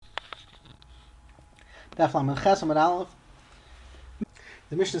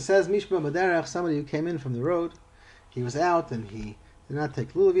The Mishnah says, Mishba Baderech, somebody who came in from the road, he was out and he did not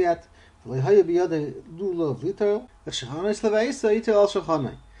take lulav yet.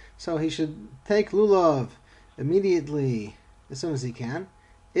 So he should take lulav immediately as soon as he can.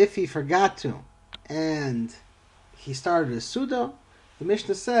 If he forgot to and he started a suda, the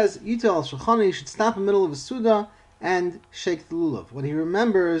Mishnah says, Yitel Shulchana, he should stop in the middle of a suda and shake the lulav when he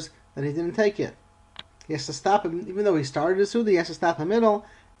remembers that he didn't take it. He has to stop him, even though he started his suda, he has to stop in the middle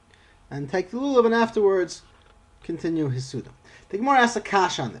and take the lulav, and afterwards continue his suda. The Gemara asks a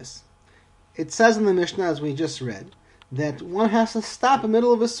kash on this. It says in the Mishnah, as we just read, that one has to stop in the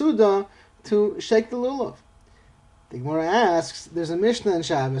middle of a suda to shake the lulav. The Gemara asks, there's a Mishnah in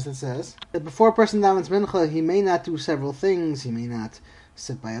Shabbos that says that before a person davens mincha, he may not do several things. He may not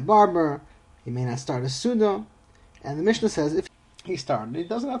sit by a barber. He may not start a suda. And the Mishnah says if he started, he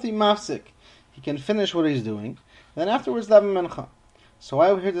doesn't have to be mafsik. He can finish what he's doing, and then afterwards daven mincha. So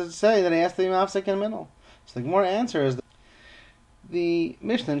why here does it say that he has to be mafsik in the middle? So the Gemara answers, the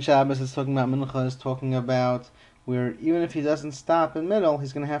Mishnah in Shabbos is talking about mincha, is talking about where even if he doesn't stop in the middle,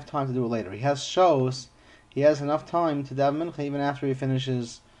 he's going to have time to do it later. He has enough time to daven mincha even after he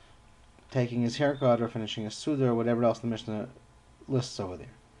finishes taking his haircut or finishing his suda or whatever else the Mishnah lists over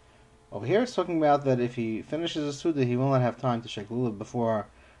there. Over here it's talking about that if he finishes a suda, he will not have time to shake lulav before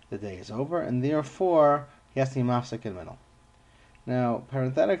the day is over, and therefore he has to be mafsik in the middle. Now,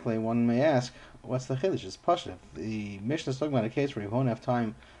 parenthetically, one may ask, what's the chiddush? It's pashut. The Mishnah is talking about a case where he won't have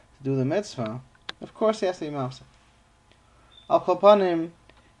time to do the mitzvah. Of course he has to be mafsik. Al kol panim,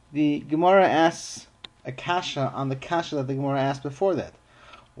 the Gemara asks a kasha on the kasha that the Gemara asked before that.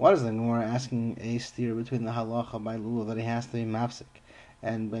 What is the Gemara asking a steer between the halacha by lulav that he has to be mafsik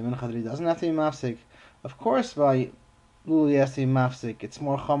and by mincha that he doesn't have to be mafsik? Of course, by lulav he has to be mafsik. It's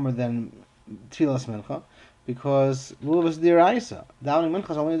more chomer than tfilas mincha because lulav is diraisa. Davening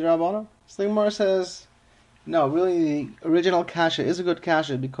mincha is only dirabana. So the Gemara says, no, really the original kasha is a good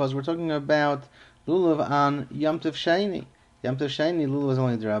kasha because we're talking about lulav on Yom Tov Sheni. Yom Tov Sheni, lulav is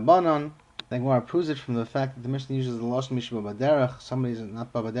only dirabanan. The Gemara proves it from the fact that the Mishnah uses the lashon mishba baderech. Somebody's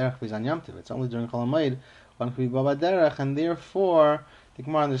not baba derech, but he's on Yom Tov. It's only during Chol Hamoed one could be baba derech, and therefore the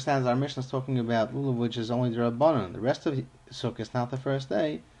Gemara understands our Mishnah is talking about lulav, which is only dirabanan. The rest of Sukkah is not the first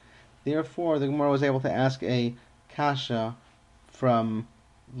day. Therefore, the Gemara was able to ask a kasha from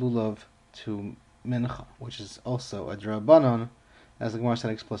lulav to mincha, which is also a dirabanan, as the Gemara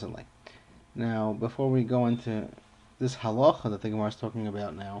said explicitly. Now, before we go into this halacha that the Gemara is talking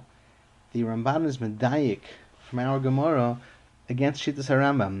about now, the Ramban is medayik from our Gemara against Shittas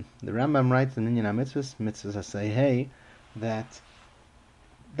HaRambam. The Rambam writes in Minyan HaMitzvahs Asayhei, that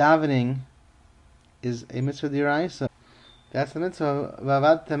davening is a mitzvah d'iraisa. That's the mitzvah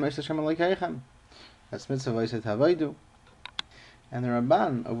v'avadtem es Hashem Elokeichem. That's mitzvah v'yiset havaydu. And the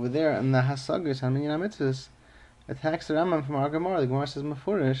Ramban over there in the Hasagos on Minyan HaMitzvahs attacks the Rambam from our Gemara. The Gemara says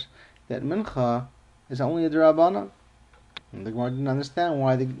mafurish that mincha is only a d'rabbanan. And the Gemara didn't understand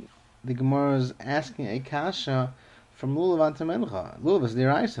why the Gemara is asking a kasha from lulav onto mincha. Lulav is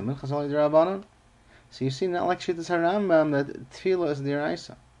d'iraisa, mincha is only d'rabbanan. So you see, not like Shittas HaRambam that tefillah is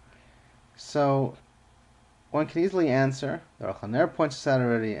d'iraisa. So one can easily answer, the Acharonim points this out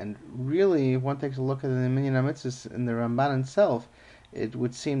already, and really, if one takes a look at the Minyan HaMitzvahs in the Ramban itself, it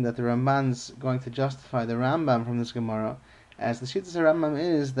would seem that the Ramban's going to justify the Rambam from this Gemara, as the Shittas HaRambam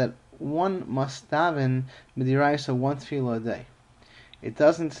is that one must daven midiraisa one tefillah a day. It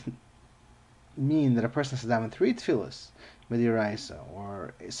doesn't mean that a person has to daven 3 tefillahs midiraisa,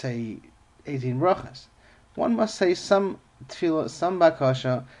 or say 18 brachas. One must say some tefillah, some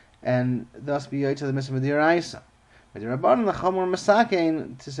bakasha, and thus be yoyt to the mitzvah midiraisa. Midirabbanan the chamor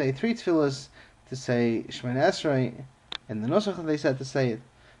masakein to say 3 tefillahs, to say Shemona Esrei, and the nusach they said to say it.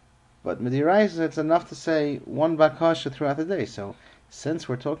 But midiraisa, it's enough to say 1 bakasha throughout the day. So since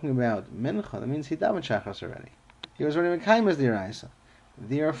we're talking about mincha, that means he davened shachas already. He was already mekayim as d'iraisa.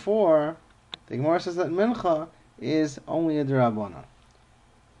 Therefore, the Gemara says that mincha is only a d'rabbanan.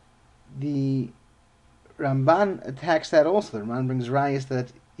 The Ramban attacks that also. The Ramban brings rayas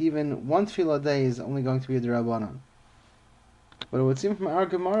that even 1 tefillah a day is only going to be a d'rabbanan. But it would seem from our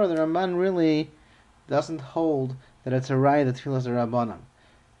Gemara, the Ramban really doesn't hold that it's a raya that tefillah is a rabbanan.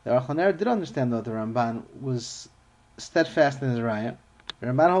 The Acharonim did understand that the Ramban was steadfast in his raya. The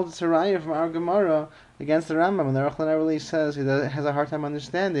Ramban holds it's a raya from our Gemara against the Rambam, and the Acharonim really says he has a hard time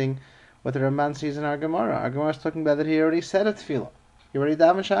understanding what the Ramban sees in our Gemara. Our Gemara is talking about that he already said a tefillah. He already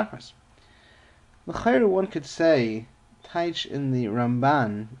davened shachris. L'chayru, one could say, taich in the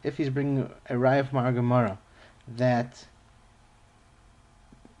Ramban, if he's bringing a raya from our Gemara, that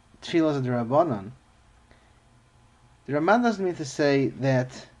tefillah is a d'rabbanan, The Ramban doesn't mean to say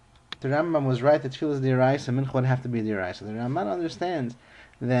that the Rambam was right that Tefillah is D'Oraisa and Mincha would have to be D'Oraisa. The Ramban understands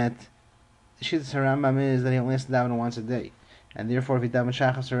that the Shittas Rambam is that he only has to daven once a day, and therefore if he daven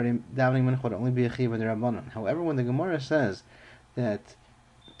Shachas already, davening Mincha would only be a Chiyuv D'Rabbanan. However, when the Gemara says that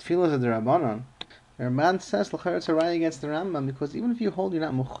Tefillah is a D'Rabbanan, the Ramban says l'chayr it's a raya against the Rambam, because even if you hold you're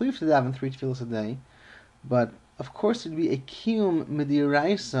not mechuyev to daven 3 Tefillas a day, but of course it would be a kiyum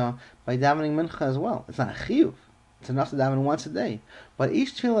midiraisa by davening mincha as well. It's not a chiyuv. It's enough to daven once a day. But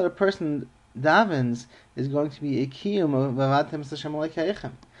each tefillah that a person davens is going to be a kiyum of vavatem s'Hashem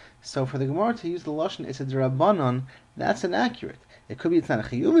aleichem. So for the Gemara to use the lashon, it's a drabanon. That's inaccurate. It could be it's not a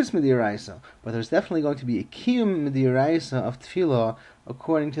chiyuvis midiraisa, but there's definitely going to be a kiyum midiraisa of tefillah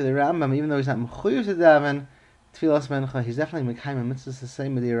according to the Rambam. Even though he's not mechuyev to daven Tfilas Mincha, he's definitely Mekayim mitzvahs the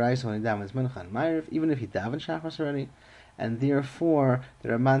same with the Yeraisa when he davens Mincha and Ma'ariv, even if he davens Shachas already. And therefore, the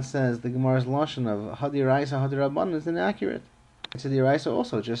Ramban says the Gemara's lashon of Had Yeraisa, Had Rabban is inaccurate. It's a Yeraisa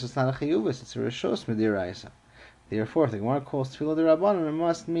also, just it's not a Chiyuvis, it's a Rishos with Yeraisa. Therefore, if the Gemara calls Tfilah the Rabban, it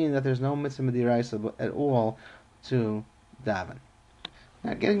must mean that there's no mitzvah with Yeraisa at all to daven.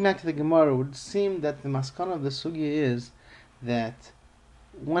 Now, getting back to the Gemara, it would seem that the maskana of the sugya is that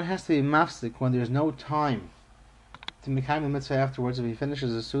one has to be mafsik when there's no time to Mekayim the mitzvah afterwards. If he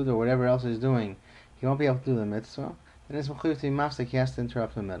finishes the Suda or whatever else he's doing, he won't be able to do the mitzvah. Then it's mechuyev to be mafsek, he has to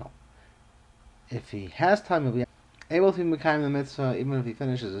interrupt in the middle. If he has time, he'll be able to be Mekayim the mitzvah, even if he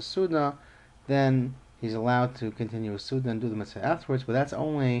finishes the Suda, then he's allowed to continue his Suda and do the mitzvah afterwards, but that's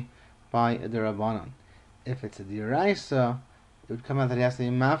only by a derabanan. If it's a deraisa, it would come out that he has to be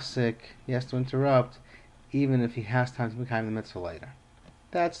mafsek, he has to interrupt, even if he has time to Mekayim the mitzvah later.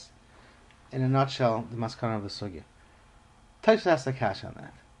 That's, in a nutshell, the maskana of the sugya. Taisha has to cash on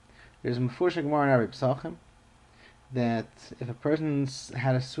that. There's a Mefurish Gemara in Rabbi Pesachim that if a person's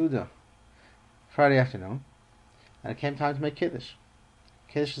had a Suda Friday afternoon and it came time to make Kiddush,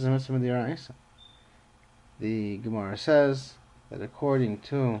 Kiddush is a mitzvah of the Yeraisa. The Gemara says that according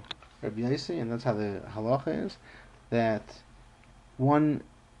to Rabbi Yechiel, and that's how the halacha is, that one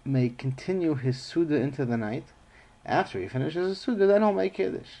may continue his Suda into the night. After he finishes his Suda, then he'll make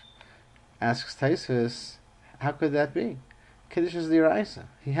Kiddush. Asks Taisvis, how could that be? Kiddush is the Yeraisa.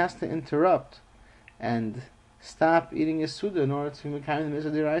 He has to interrupt and stop eating his Suda in order to Mekayim the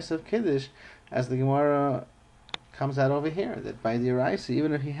mitzvah Yeraisa of Kiddush, as the Gemara comes out over here, that by the Yeraisa,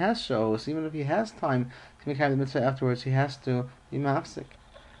 even if he has shows, even if he has time to Mekayim the mitzvah afterwards, he has to be mafsik.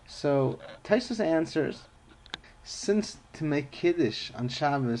 So, Taisus answers, since to make Kiddush on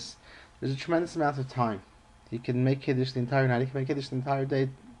Shabbos, there's a tremendous amount of time. He can make Kiddush the entire night, he can make Kiddush the entire day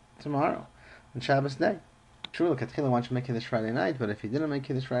tomorrow, on Shabbos day. True, L'Katchila wants to make Kiddush Friday night, but if he didn't make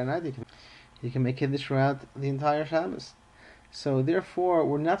Kiddush Friday night, he can make Kiddush throughout the entire Shabbos. So therefore,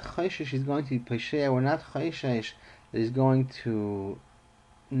 we're not chayshish he's going to be pesheya, we're not chayshish that he's going to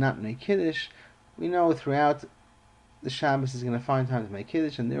not make Kiddush. We know throughout the Shabbos he's going to find time to make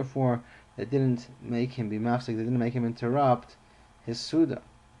Kiddush, and therefore that didn't make him be mafsik, that didn't make him interrupt his Suda.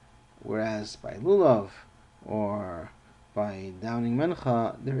 Whereas by Lulav, or by downing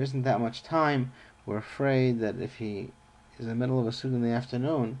Mincha, there isn't that much time. We're afraid that if he is in the middle of a Suda in the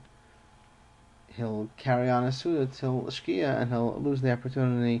afternoon, he'll carry on a Suda till Shkia, and he'll lose the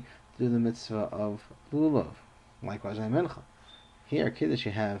opportunity to do the mitzvah of Lulav. Likewise, on Mincha. Here, Kiddush,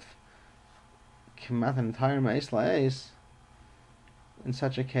 you have Kemat an entire Ma'is La'es. In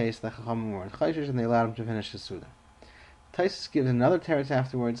such a case, the Chachamim were in Chayshish, and they allowed him to finish his Suda. Taisus gives another teretz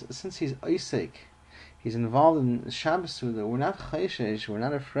afterwards. Since he's Isaac, he's involved in Shabbos Suda, we're not Chayshish, we're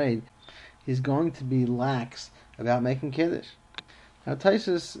not afraid he's going to be lax about making Kiddush. Now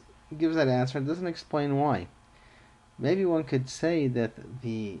Taisus gives that answer and doesn't explain why. Maybe one could say that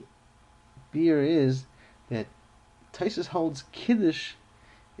the beer is that Taisus holds Kiddush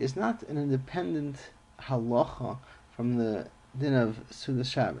is not an independent halacha from the din of Suda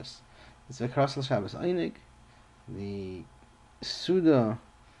Shabbos. It's a Krasal Shabbos Einig. The Suda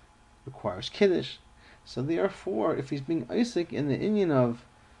requires Kiddush. So therefore, if he's being Isaac in the inyan of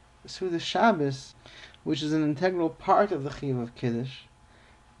Suda Shabbos, which is an integral part of the Chiv of Kiddush,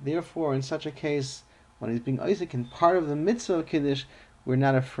 therefore, in such a case, when he's being Isaac in part of the mitzvah of Kiddush, we're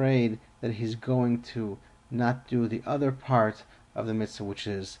not afraid that he's going to not do the other part of the mitzvah, which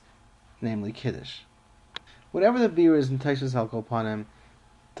is, namely, Kiddush. Whatever the beer is in Taisus Halko upon him,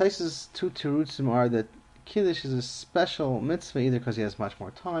 Taisus' two terutzim are that Kiddush is a special mitzvah, either because he has much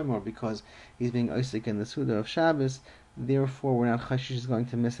more time, or because he's being Isaac in the Suda of Shabbos. Therefore, we're not chashish is going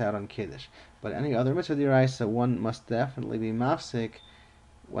to miss out on Kiddush. But any other mitzvah d'oraisa, one must definitely be mafsik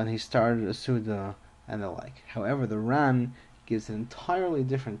when he started a Suda and the like. However, the Ran gives an entirely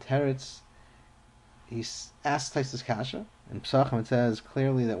different teretz. he asks Taisus Kasha. In Pesachim it says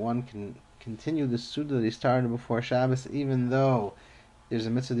clearly that one can continue the Suda that he started before Shabbos even though there's a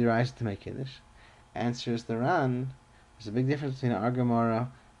mitzvah d'oraisa to make Kiddush. Answers the Ran, there's a big difference between our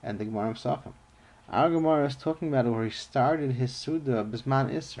Gemara and the Gemara in Pesachim. Our Gemara is talking about where he started his Suda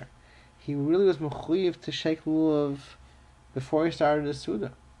Bisman Isser. He really was mechuyev to shake lulav before he started his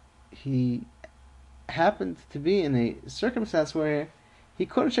Suda. He happened to be in a circumstance where he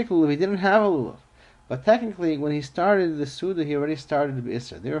couldn't shake lulav, he didn't have a lulav. But technically, when he started the Suda, he already started the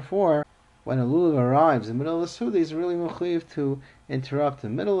Isser. Therefore, when a lulav arrives in the middle of the Suda, he's really mechuyev to interrupt the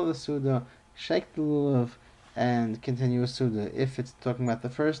middle of the Suda, shake the lulav, and continue a Suda, if it's talking about the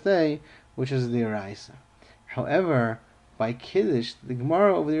first day, which is the Oraisa. However, by Kiddush, the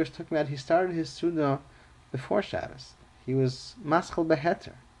Gemara over there is talking about he started his Suda before Shabbos. He was Maschel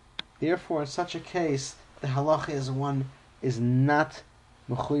Beheter. Therefore, in such a case, the halacha is one is not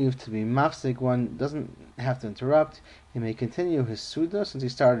mechuyev to be mafsik, one doesn't have to interrupt. He may continue his Suda since he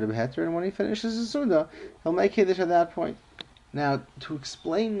started a Beheter, and when he finishes his Suda, he'll make Kiddush at that point. Now, to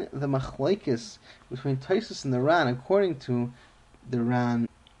explain the machlekes between Taisus and the Ran, according to the Ran,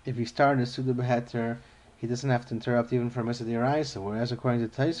 if he started a Suda Beheter, he doesn't have to interrupt even for Mesa D'Oraisa, whereas according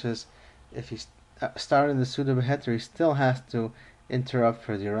to Taisus, if he started the Suda Beheter, he still has to interrupt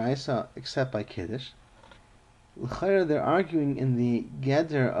for D'Oraisa, except by Kiddush. L'chayr, they're arguing in the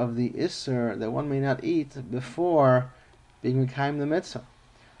Geder of the Isser that one may not eat before being Mekayim the Mitzvah.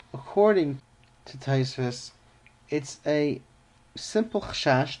 According to Taisus, it's a simple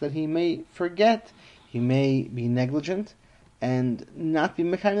chashash that he may forget, he may be negligent, and not be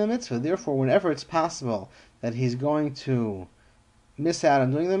Mekayim the Mitzvah. Therefore, whenever it's possible that he's going to miss out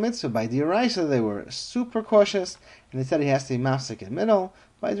on doing the Mitzvah, by D'Oraisa they were super cautious, and they said he has to be mafsik in the middle.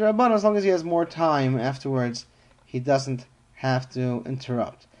 By D'Rabbanan, as long as he has more time afterwards, he doesn't have to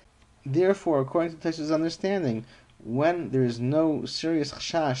interrupt. Therefore, according to Teshuvah's understanding, when there is no serious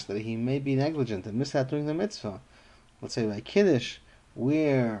chashash that he may be negligent and miss out doing the Mitzvah, let's say by Kiddush,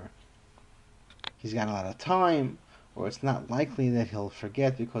 where he's got a lot of time, or it's not likely that he'll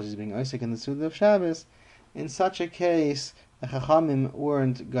forget because he's being Isaac in the Suda of Shabbos, in such a case, the Chachamim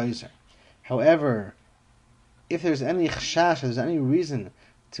weren't geyser. However, if there's any chashash, if there's any reason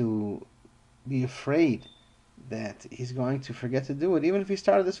to be afraid that he's going to forget to do it, even if he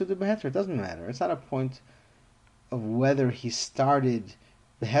started the Suda Beheter, it doesn't matter. It's not a point of whether he started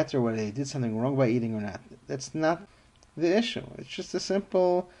Beheter, whether he did something wrong by eating or not. That's not the issue. It's just a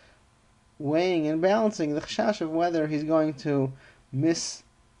simple weighing and balancing the chashash of whether he's going to miss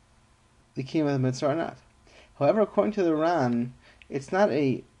the kiyum of the mitzvah or not. However, according to the Ran, it's not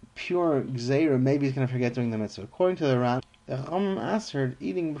a pure gzeira, maybe he's going to forget doing the mitzvah. According to the Ran, the Chachamim answered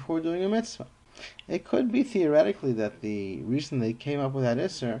eating before doing a mitzvah. It could be theoretically that the reason they came up with that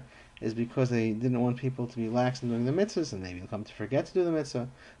isser is because they didn't want people to be lax in doing the mitzvahs, and maybe they'll come to forget to do the mitzvah.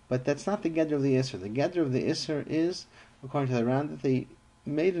 But that's not the gedder of the isser. The gedder of the isser is, according to the Ran, that they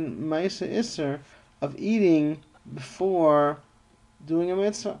made a ma'isa isser of eating before doing a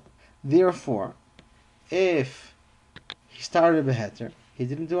mitzvah. Therefore, if he started a beheter, he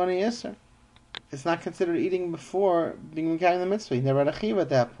didn't do any isser. It's not considered eating before being mekayim the mitzvah. He never had a chiv at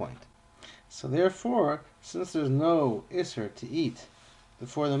that point. So therefore, since there's no isser to eat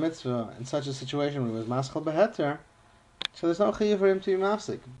before the mitzvah in such a situation where he was maschal beheter, so there's no chiv for him to be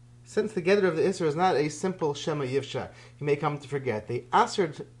mafsik. Since the gedder of the isser is not a simple shema yivsha, he may come to forget. The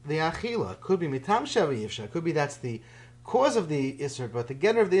aserd, the achila, could be mitam shema yivsha, could be that's the cause of the isser, but the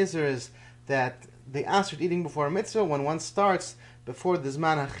gedder of the isser is that the aserd eating before a mitzvah, when one starts before the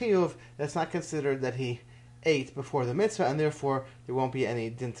zman hachiyuv, that's not considered that he ate before the mitzvah, and therefore there won't be any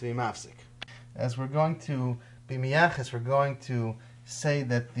din to be mafsik. As we're going to be miyachis, we're going to say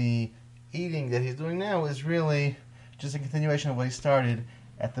that the eating that he's doing now is really just a continuation of what he started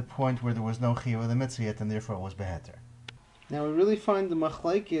at the point where there was no chiyuv of the mitzvah yet, and therefore it was beheter. Now we really find the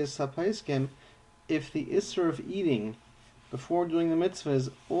machlekes hapaiskim if the isser of eating before doing the mitzvah is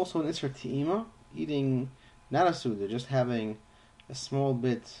also an isser te'ima, eating not a suda, just having a small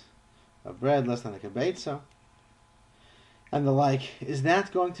bit of bread, less than like a beitza, and the like, is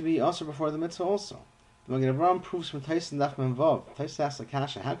that going to be also before the mitzvah also? The Magen Avraham proves from Taisus and Daf Memvav. Taisus asks the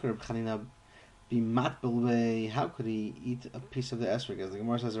kasha, how could Reb Chanina be matbel? How could he eat a piece of the esrog? As the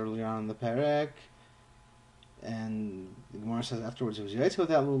Gemara says earlier on in the perek, and the Gemara says afterwards he was yaitz with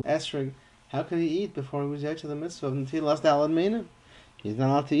that little esrog. How could he eat before he was yaitz to the mitzvah of Netilas Dalad Meina? He's not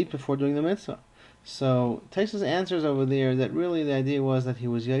allowed to eat before doing the mitzvah. So Taisus answers over there that really the idea was that he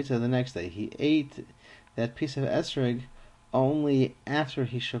was yaitz the next day. He ate that piece of esrog only after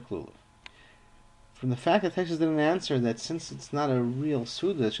he shook lulav. From the fact that Taisus didn't answer that since it's not a real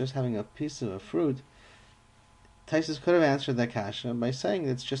suda, it's just having a piece of a fruit, Taisus could have answered that kasha by saying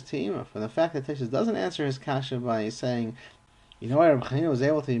it's just te'ima. For the fact that Taisus doesn't answer his kasha by saying, you know why Rabbi Chanina was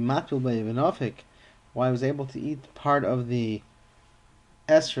able to be matul by Ivanofik, why he was able to eat part of the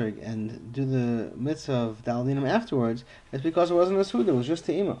esrog and do the mitzvah of daldinim afterwards, it's because it wasn't a suda, it was just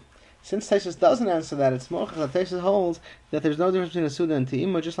te'ima. Since Taisus doesn't answer that, it's mochach that Taisus holds that there's no difference between a suda and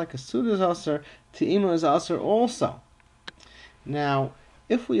te'ima, just like a suda is aser, te'ima is aser also. Now,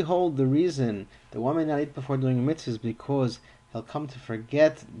 if we hold the reason that one may not eat before doing a mitzvah is because he'll come to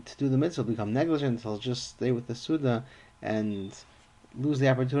forget to do the mitzvah, become negligent, he'll just stay with the suda and lose the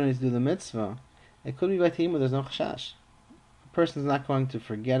opportunity to do the mitzvah, it could be by te'ima, there's no chashash. A person's not going to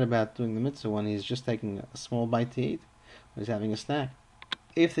forget about doing the mitzvah when he's just taking a small bite to eat, when he's having a snack.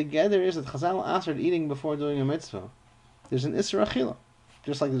 If the gather is that Chazal answered eating before doing a mitzvah, there's an Isra Achila.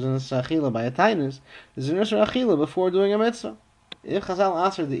 Just like there's an Isra Achila by a tainus, there's an Isra Achila before doing a mitzvah. If Chazal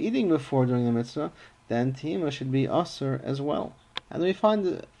answered the eating before doing the mitzvah, then Tima should be Asr as well. And we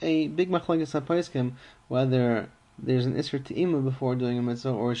find a big machlekes haposkim whether there's an Isra Te'ima before doing a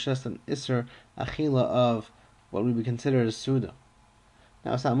mitzvah or it's just an Isra Achila of what we would consider as Suda.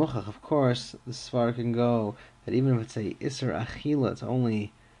 Now it's not muchach, of course, the svar can go that even if it's a Isra Achila, it's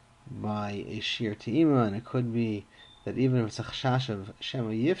only by a Shir Te'ima, and it could be that even if it's a Chashash of Shema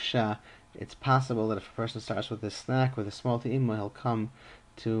Yifsha, it's possible that if a person starts with a snack, with a small Te'ima, he'll come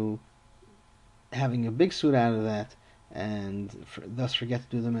to having a big suit out of that, and thus forget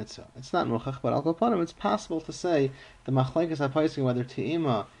to do the mitzvah. It's not muchach, but al kopanim, it's possible to say the machlekes haposkim whether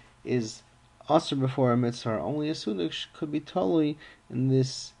Te'ima is asr before a mitzvah or only a suda could be totally in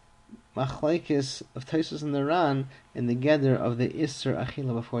this machlekes of Taisus and the Ran in the gather of the Isser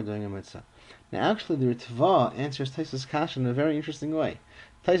Achila before doing a mitzvah. Now actually the Ritva answers Taisus' kasha in a very interesting way.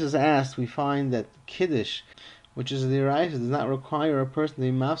 Taisus asked, we find that Kiddush, which is the Raisa, does not require a person to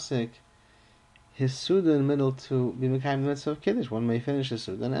be mafsik his suda in the middle to be mekayim the mitzvah of Kiddush. One may finish his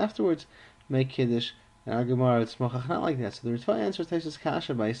suda and afterwards make Kiddush, and our Gemara it's mochach not like that. So the Ritva answers Taisus'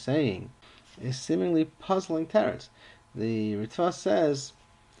 kasha by saying a seemingly puzzling teretz. The Ritva says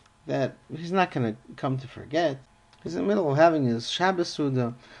that he's not going to come to forget. He's in the middle of having his Shabbos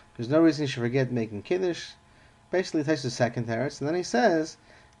Suda. There's no reason he should forget making Kiddush. Basically, he takes the second teretz, and then he says,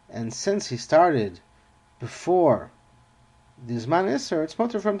 and since he started before the Zman Isser, it's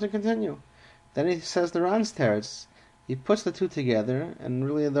mutter for him to continue. Then he says the Ran's teretz. He puts the two together, and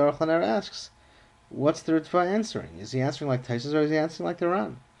really the Aruch LaNer asks, what's the Ritva answering? Is he answering like Taisus, or is he answering like the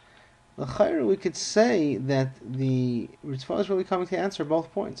Ran? We could say that the Ritva is really coming to answer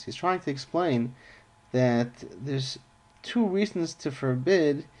both points. He's trying to explain that there's two reasons to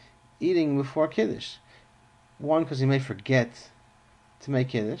forbid eating before Kiddush. One, because he may forget to make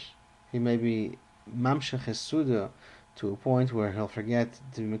Kiddush. He may be mamshech his suda to a point where he'll forget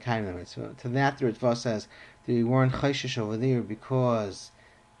to be mekayim the mitzvah. To that, the Ritva says that we weren't chayshish over there because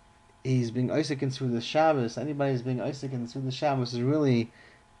he's being Isaac in Suda Shabbos. Anybody who's being Isaac in Suda Shabbos is really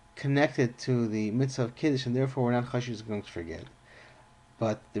connected to the mitzvah of Kiddush, and therefore we're not chayshish going to forget.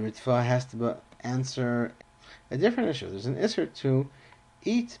 But the Ritva has to answer a different issue. There's an isser to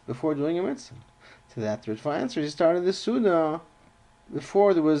eat before doing a mitzvah. To that, the Ritva answers, he started the Suda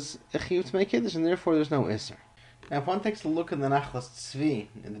before there was a chiyuv to make Kiddush, and therefore there's no isser. Now, if one takes a look in the Nachlas Tzvi,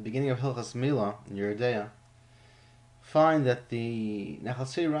 in the beginning of Hilchas Milah, in Yeridea, find that the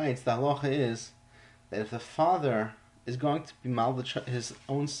Nachlas Tzvi writes, the halacha is that if the father is going to be mal his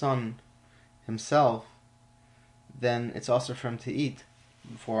own son himself, then it's also for him to eat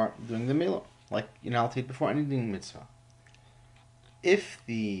before doing the milah, like you're not allowed to eat before anything mitzvah. If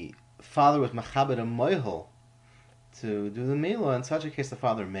the father was machabed a moihel to do the milah, in such a case the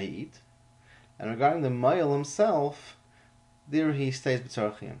father may eat. And regarding the moihel himself, there he stays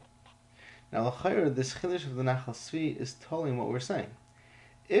b'tzarchim. Now, l'chayr, this chiddush of the Nachal Tzvi is telling what we're saying.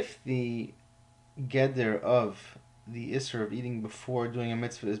 If the geder of the isser of eating before doing a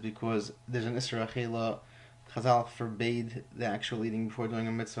mitzvah is because there's an isser achila, Chazal forbade the actual eating before doing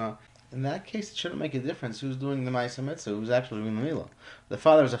a mitzvah, in that case it shouldn't make a difference who's doing the ma'aseh mitzvah, who's actually doing the milah. The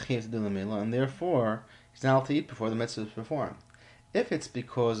father is a chiyuv to do the milah, and therefore he's not allowed to eat before the mitzvah is performed. If it's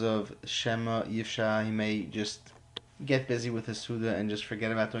because of Shema Yifsha, he may just get busy with his Suda and just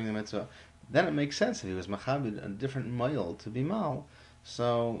forget about doing the mitzvah, then it makes sense if he was machabed a different mile to be mal.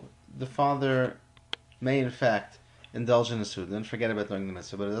 So the father may in fact indulge in the Suda and forget about doing the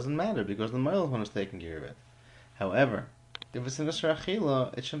mitzvah, but it doesn't matter because the mile is one who's taking care of it. However, if it's an Isra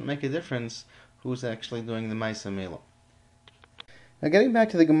Achila, it shouldn't make a difference who's actually doing the Maisa Milah. Now getting back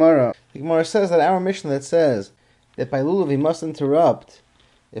to the Gemara says that our Mishnah that says that by lulav he must interrupt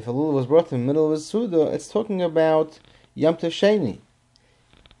if a lulav was brought to him in the middle of his Suda, it's talking about Yom Tov Sheni.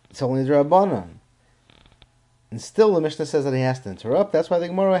 It's only the Rabbanon. And still the Mishnah says that he has to interrupt. That's why the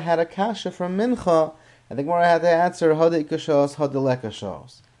Gemara had a kasha from Mincha, and the Gemara had to answer Hadei Kashos, Hadelek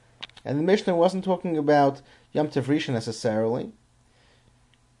Kashos. And the Mishnah wasn't talking about Yom Tov Rishon necessarily.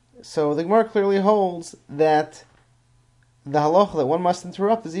 So the Gemara clearly holds that the halacha that one must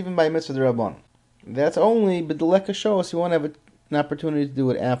interrupt is even by mitzvah d'Rabbanan. That's only b'delek kashos. You won't have an opportunity to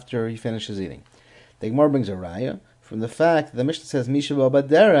do it after he finishes eating. The Gemara brings a raya from the fact that the Mishnah says Misha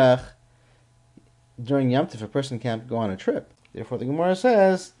b'derech during Yom Tov a person can't go on a trip. Therefore, the Gemara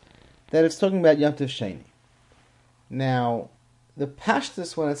says that it's talking about Yom Tov Sheni. Now, the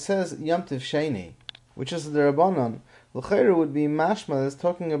pashtus when it says Yom Tov Sheni, which is the Rabbanon, l'chayru would be mashma that's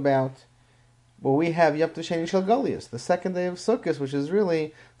talking about. Well, we have Yom Tov Sheni Shel Golius, the second day of Sukkot, which is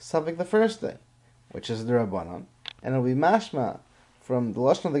really Savik the first day, which is the Rabbanon. And it will be mashma from the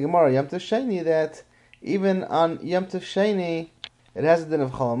Lashon of the Gemara, Yom Tov Sheni, that even on Yom Tov Sheni, it has a din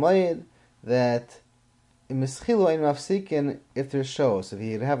of Chol HaMoed, that in Mischilu Ein Mafsikin, if there's shows, if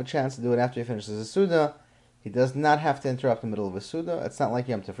he would have a chance to do it after he finishes a Suda, he does not have to interrupt the middle of a Suda. It's not like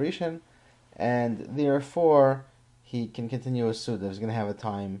Yom Tov Rishon, and therefore he can continue a Suda. He's going to have a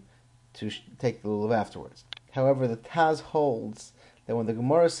time to take the lulav afterwards. However, the Taz holds that when the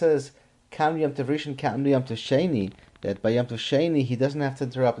Gemara says Kam Yom Tov Rishon, Kam Yom Tov Sheni, that by Yom Tov Sheni he doesn't have to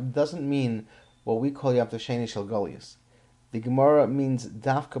interrupt. It doesn't mean what we call Yom Tov Sheni Shel Golius. The Gemara means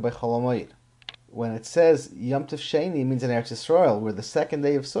Dafka by Chol HaMoed. When it says Yom Tov Sheni, it means in Eretz Yisrael, where the second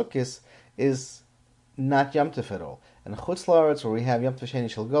day of Sukkot is not Yom Tov at all. And Chutz La'aretz, where we have Yom Tov Sheni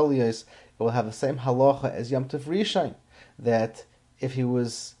Shel Golius, it will have the same halacha as Yom Tov Rishon, that if he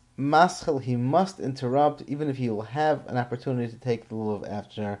was maschel, he must interrupt, even if he will have an opportunity to take the lulav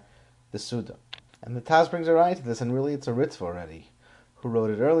after the Suda. And the Taz brings a right to this, and really it's a Ritva already, who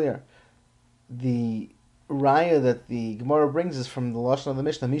wrote it earlier. The raya that the Gemara brings is from the Lashon of the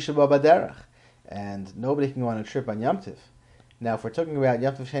Mishnah, Misha b'derech, and nobody can go on a trip on Yom Tov. Now, if we're talking about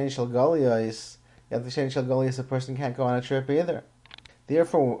Yom Tov Sheni Shel Golios, Yom Tov Sheni Shel Golios, a person can't go on a trip either.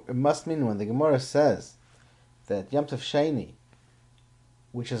 Therefore, it must mean when the Gemara says that Yom Tov Sheni,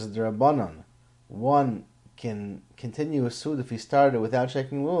 which is a D'Rabbanan, one can continue a Sud if he started without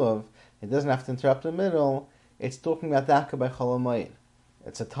shaking lulav, he doesn't have to interrupt in the middle. It's talking about Daka by Chol HaMoed.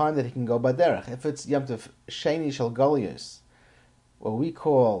 It's a time that he can go by derech. If it's Yom Tov Sheni Shel Golius, what we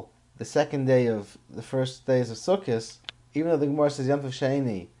call the second day of the first days of Sukkot, even though the Gemara says Yom Tov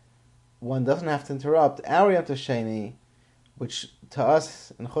Sheni, one doesn't have to interrupt. Our Yom Tov Sheni, which to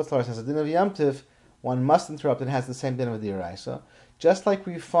us in Chutz La'aretz has a din of Yom Tov, one must interrupt. It has the same din of D'Oraisa. Just like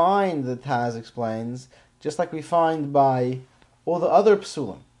we find, the Taz explains, just like we find by all the other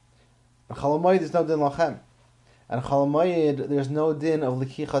psulim. In Chol HaMoed there's no din lachem. And Chol HaMoed there's no din of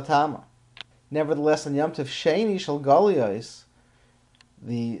L'kicha Tama. Nevertheless, in Yom Tov Sheni Shel Golios,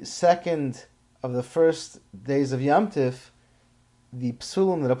 the second of the first days of Yom Tov, the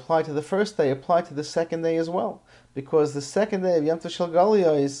psulim that apply to the first day apply to the second day as well. Because the second day of Yom Tov Shel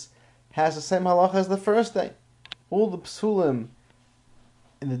Golios has the same halacha as the first day. All the psulim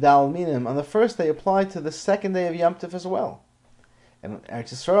in the Dal Minim on the first day apply to the second day of Yom Tov as well. And in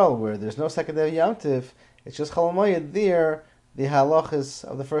Eretz Yisrael, where there's no second day of Yom Tov, it's just Chol HaMoed, there the halachas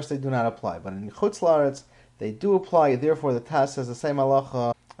of the first day do not apply. But in Chutz La'aretz, they do apply. Therefore, the Taz says the same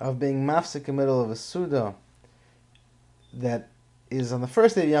halacha of being mafsik in the middle of a Suda that is on the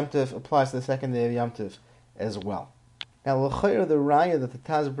first day of Yom Tov applies to the second day of Yom Tov as well. Now, l'chayr, the raya that the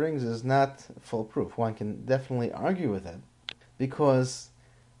Taz brings is not foolproof. One can definitely argue with it, because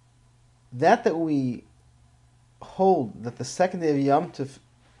that we hold that the second day of Yom Tov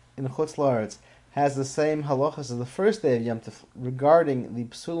in Chutz La'aretz has the same halachas as the first day of Yom Tov regarding the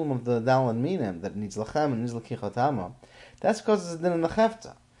psulim of the Dal and Minim, that it needs lachem and needs l'kicha tama. That's because it's a din in the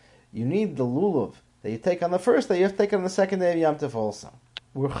chefta. You need the lulav that you take on the first day, you have to take it on the second day of Yom Tov also.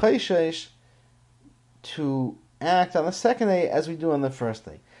 We're chayshesh to act on the second day as we do on the first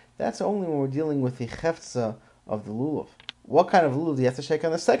day. That's only when we're dealing with the chefta of the lulav. What kind of lulav do you have to shake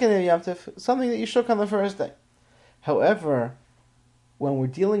on the second day of Yom Tov? Something that you shook on the first day. However, when we're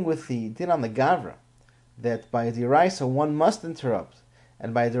dealing with the din on the gavra, that by the D'Oraisa one must interrupt,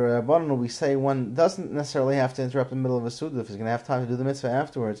 and by the Rabbanon we say one doesn't necessarily have to interrupt in the middle of a suda if he's going to have time to do the mitzvah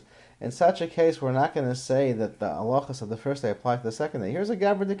afterwards. In such a case, we're not going to say that the halachas of the first day apply to the second day. Here's a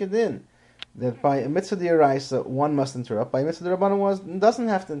gavra dikadin, that by a mitzvah D'Oraisa one must interrupt, by a mitzvah D'Rabbanan one doesn't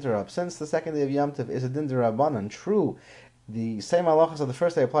have to interrupt. Since the second day of Yom Tov is a din D'Rabbanan, true, the same halachas of the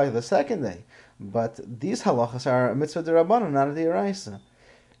first day apply to the second day, but these halachas are a mitzvah D'Rabbanan, not a D'Oraisa.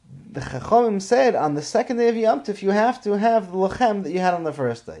 The Chachamim said on the second day of Yom Tov you have to have the lachem that you had on the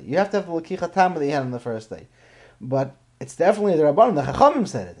first day. You have to have the l'kicha tama that you had on the first day. But it's definitely the Rabbanon. The Chachamim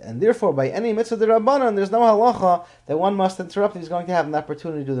said it, and therefore, by any mitzvah the Rabbanon, there's no halacha that one must interrupt. He's going to have an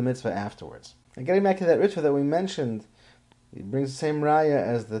opportunity to do the mitzvah afterwards. And getting back to that ritual that we mentioned, it brings the same raya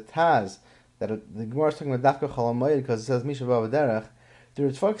as the Taz, that the Gemara is talking about Dafka Chol HaMoed because it says Misha B'Avaderech. The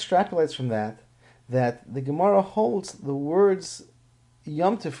Ritva extrapolates from that the Gemara holds the words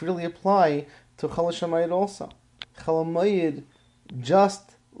Yom Tov really apply to Chol HaMoed also. Chol HaMoed,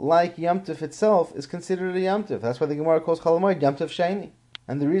 just like Yom Tov itself, is considered a Yom Tov. That's why the Gemara calls Chol HaMoed Yom Tov Sheni.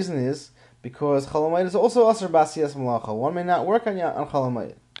 And the reason is because Chol HaMoed is also Asr B'Asiyas Malacha. One may not work on Chol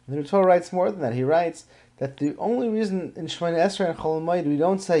HaMoed. The Ritva writes more than that. He writes that the only reason in Shemona Esrei and Chol HaMoed we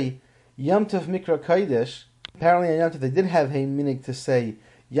don't say Yom Tov Mikra Kodesh, apparently on Yom Tov they did have a meaning to say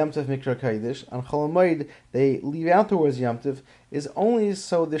Yom Tov Mikra Kodesh. On Chol HaMoed they leave out the words Yom Tov, is only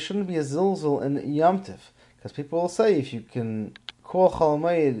so there shouldn't be a zilzul in Yom Tov. Because people will say if you can call Chol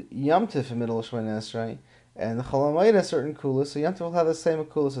HaMoed Yom Tov in the middle of Shemona Esrei, and Chol HaMoed has certain kulas, so Yom Tov will have the same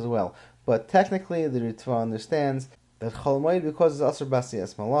kulas as well. But technically the Ritva understands that Chol HaMoed, because it's Asr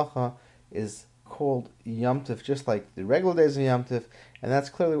B'Asiyas Malacha, is called Yom Tov just like the regular days of Yom Tov, and that's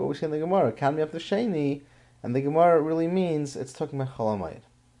clearly what we see in the Gemara. Kan Yom Tov Sheni, and the Gemara really means it's talking about Chol HaMoed.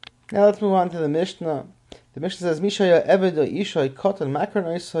 Now let's move on to the Mishnah. The Mishnah says, Mishaya Eved o Ishay Kotan Makar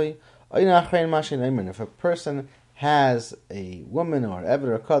Noisay Oyna Achayin Mashin Eimer. If a person has a woman or Eved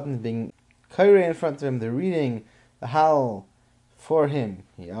or Kotan being kairei in front of him, they're reading the Hal for him.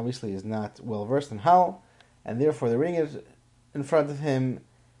 He obviously is not well versed in Hal, and therefore they're reading it in front of him.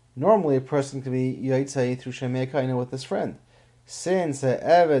 Normally a person could be Yotzei through Shemei Kaina with his friend. Since a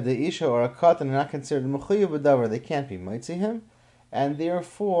Eved, the Isha, or a Kotan are not considered Mechuyev B'davar, they can't be Mitzi him, and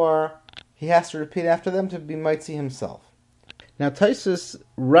therefore he has to repeat after them to be Mitzi himself. Now Taisus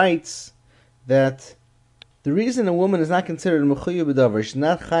writes that the reason a woman is not considered Mechuyev B'davar, she's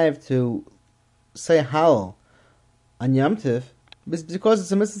not chayav to say Hal on Yom Tov, is because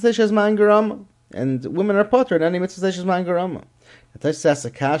it's a mitzvah Seishes Ma'an, and women are potter in any mitzvah Seishes Ma'an. Taisus asks a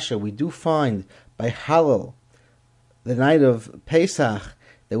kasha. We do find by Halal, the night of Pesach,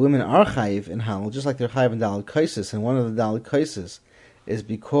 that women are chayiv in Halal, just like they're chayiv in Daled Kaisis, and one of the Daled Kaisis is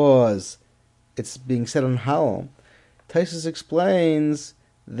because it's being said on Halal. Taisus explains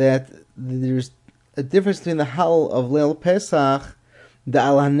that there's a difference between the Halal of Leil Pesach, the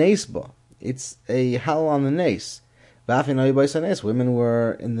Al HaNesba. It's a Halal on the Nes. Women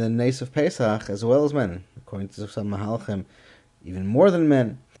were in the Nes of Pesach as well as men, according to some Mahalchim, even more than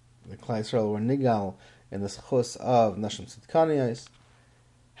men. The Klal Yisrael were nigal in the schus of Nashim Tzidkaniyos.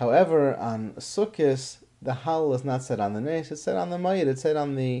 However, on Sukkot, the Hal is not said on the Nes, it's said on the Mayid, it's said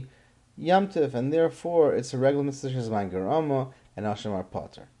on the Yom Tov, and therefore it's a regular mitzvah Shezman Gerama and Hashem are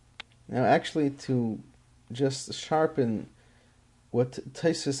Potter. Now, actually, to just sharpen what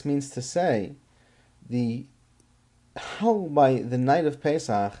Taisus means to say, the Hal by the night of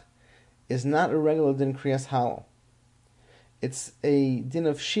Pesach is not a regular din Kriyas Hal. It's a din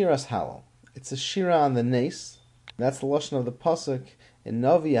of Shiras Halal. It's a Shira on the Nes. That's the lashon of the pasuk in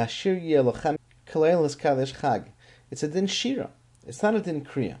Navi Ashir Yelochem Kalelis Kadesh Chag. It's a din Shira. It's not a din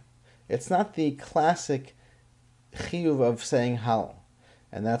Kriya. It's not the classic chiyuv of saying Halal,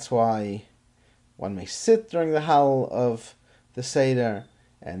 and that's why one may sit during the Halal of the Seder,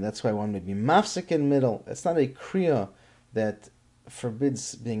 and that's why one may be mafsik in middle. It's not a Kriya that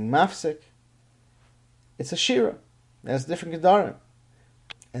forbids being mafsik. It's a Shira. It has different gedarim.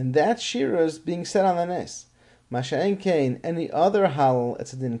 And that shira is being said on the Nes. Masha'en Kain, any other halal,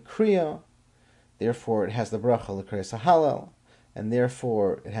 it's a din kriya, therefore it has the bracha l'kriyas halal, and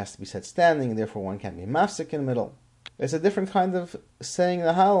therefore it has to be said standing, and therefore one can't be mafsik in the middle. It's a different kind of saying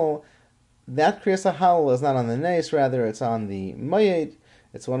the halal. That kriyas halal is not on the Nes, rather it's on the mayed.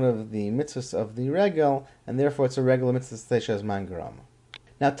 It's one of the mitzvahs of the regel, and therefore it's a regular mitzvah Seishes Ma'an Gerama.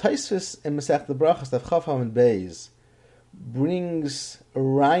 Now Taisvis in Masech the Brachas Tav Chav Hamid Beis brings a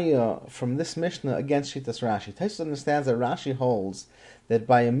raya from this Mishnah against Shitas Rashi. Taisus understands that Rashi holds that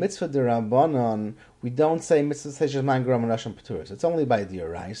by a mitzvah d'Rabbanan we don't say mitzvah Seishes Ma'an Gerama and Rasham Peturos. It's only by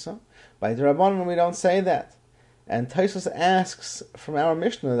d'Oraisa. By d'Rabbanan we don't say that. And Taisus asks from our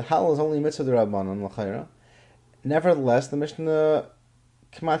Mishnah, the Halal is only mitzvah d'Rabbanan l'chayra. Nevertheless, the Mishnah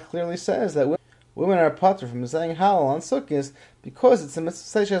Kamat clearly says that women are potter from saying Halal on Sukkot because it's a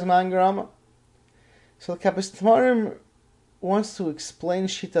mitzvah Seishes Ma'an Gerama. So the Kapis Tamarim wants to explain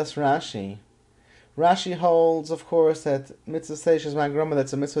Shitas Rashi. Rashi holds, of course, that mitzvah Seishes Ma'an Gerama,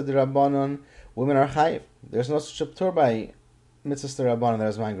 that's a mitzvah d'Rabbanan, women are chayiv. There's no such a p'tur by mitzvah d'Rabbanan that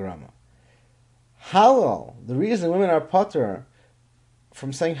is Ma'an Gerama. Halal, the reason women are potter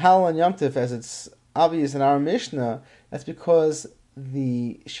from saying Halal and Yom Tov, as it's obvious in our Mishnah, that's because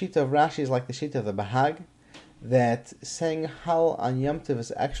the Shita of Rashi is like the Shita of the Bahag, that saying Hal on Yom Tov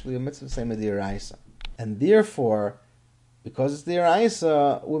is actually a mitzvah same d'oraisa, and therefore, because it's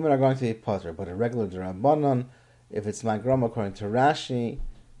d'oraisa, women are going to be potter. But a regular d'rabbanan, if it's magram according to Rashi,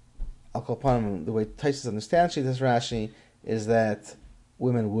 Al Kol Panim, the way Taisus understands this Rashi is that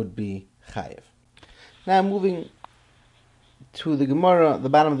women would be chayiv. Now moving to the Gemara, the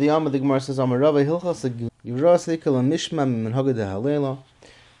bottom of the Yom, the Gemara says, Amar Rabbi Hilchos Yivrosikal Mishma Minhagad Halela.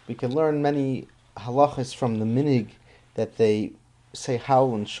 We can learn many halachas from the minig that they say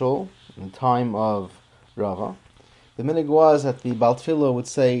Hal and Shul in the time of Rava. The minig was that the Baal Tefillah would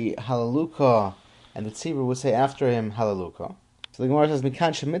say Hallelujah, and the Tzibur would say after him Hallelujah. So the Gemara says,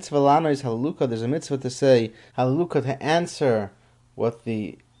 Mikan shemitzvah lano is Hallelujah. There's a mitzvah to say Hallelujah to answer what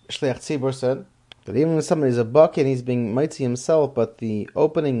the Shliach Tzibur said. But even when somebody is a buck and he's being mighty himself, but the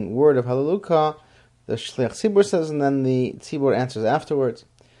opening word of Hallelujah, the Shliach Tzibur says, and then the Tzibur answers afterwards.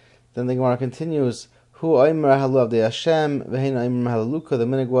 Then the Gemara continues, Hu Aimer Halu Avdei Hashem, Vehin Aimer Hallelujah. The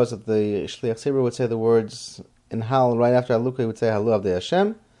minig was that the Shliach Tzibur would say the words in Hal, right after Hallelujah, he would say Halu Avdei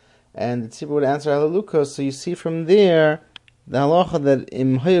Hashem, and the Tzibur would answer Hallelujah. So you see from there, the halacha that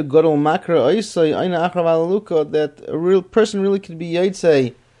Im Hayu Godol Makra Oisai, Aina Achrav Hallelujah, that a real person really could be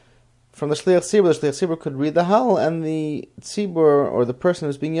Yaitse from the Shliach Tzibur. The Shliach Tzibur could read the Hal, and the Tzibur, or the person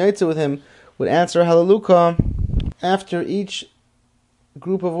who's being Yaitse with him, would answer Hallelujah after each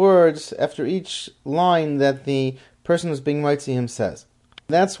group of words, after each line that the person who's being mighty him says.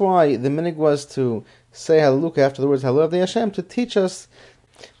 That's why the minig was to say Hallelujah after the words Halu Avdei Hashem, to teach us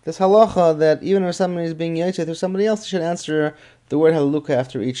this halacha that even if somebody is being yaitse through somebody else, they should answer the word Hallelujah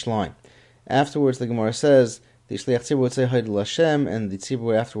after each line. Afterwards, the Gemara says the Shliach Tzibur would say Haidul Hashem, and the Tzibur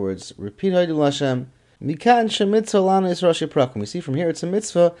would afterwards repeat Haidul Hashem. Mikan shemitzvah lana is Rashi Prakim. We see from here it's a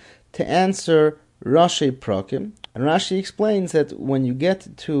mitzvah to answer Rashi Prakim. And Rashi explains that when you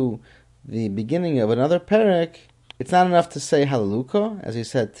get to the beginning of another perek, it's not enough to say Hallelujah, as he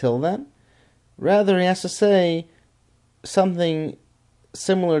said till then. Rather, he has to say something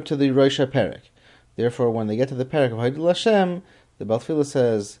similar to the Rosh Perek. Therefore, when they get to the perek of Haidul Hashem, the Baal Tefillah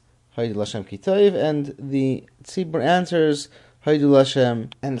says Haidul Hashem Kitayv, and the Tzibur answers Haidul Hashem,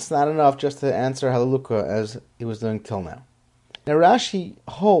 and it's not enough just to answer Hallelujah as he was doing till now. Now Rashi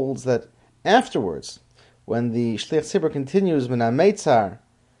holds that afterwards, when the Shliach Tzibur continues Mina Meitzar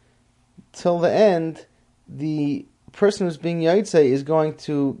till the end, the person who's being Yaitse is going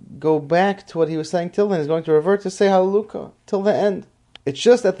to go back to what he was saying till then. He's going to revert to say Hallelujah till the end. It's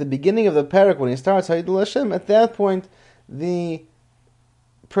just at the beginning of the parak when he starts Haidul Hashem, at that point the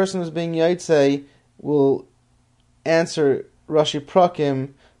person who's being Yaitse will answer Rashi Prakim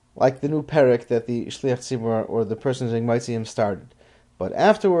like the new parak that the Shliach Tzibur or the person who's being Yaitse started. But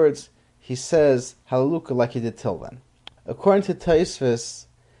afterwards he says Hallelujah like he did till then. According to Taisvis,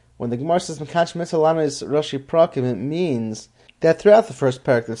 when the Gemara says Mekash Mitzalana is Rashi Prakim, it means that throughout the first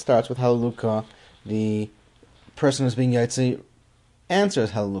parak that starts with Hallelujah, the person who's being Yaitse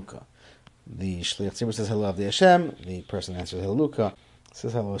answers Hallelujah. The Shliach Tzibur says Halu Avdei Hashem, the person answers Hallelujah.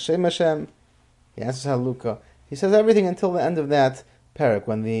 Says Halu Hashem, he answers Hallelujah. He says everything until the end of that parak,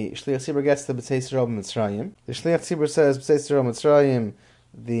 when the Shliach Tzibur gets to B'tzei Yisrael Mitzrayim. The Shliach Tzibur says B'tzei Yisrael Mitzrayim,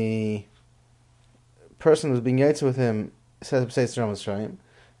 the person who's being Yaitse with him says B'tzei Yisrael Mitzrayim.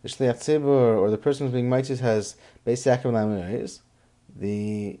 The Shliach Tzibur, or the person who's being Yaitse, has Beis Yaakov Lameis.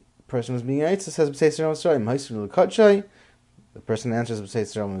 The person who's being Yaitse says B'tzei Yisrael Mitzrayim, Haisru L'Kotshai. The person answers B'tzei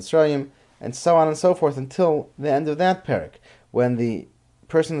Yisrael Mitzrayim, and so on and so forth until the end of that parak. When the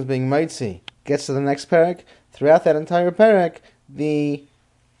person who's being Yaitse gets to the next parak, throughout that entire parak, the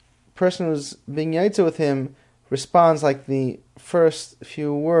person who's being Yaitse with him responds like the first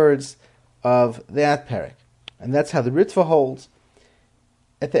few words of that parak. And that's how the Ritva holds.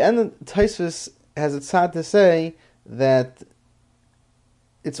 At the end, Taisvis has it sad to say that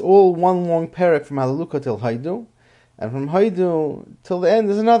it's all one long parak from Hallelujah till Haidu, and from Haidu till the end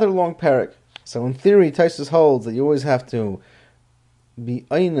is another long parak. So in theory, Taisvis holds that you always have to be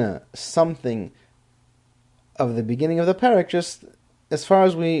aina something of the beginning of the parak. Just as far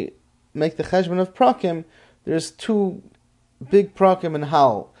as we make the cheshbon of prakim, there's two big prakim and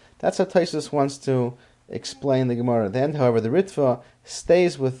hal. That's how Taisvis wants to explain the Gemara. At the end, however, the Ritva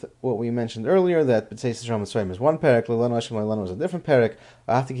stays with what we mentioned earlier, that B'tzei Yisrael Mitzrayim is one parak, L'Lanu Hashem L'Lanu is a different parak,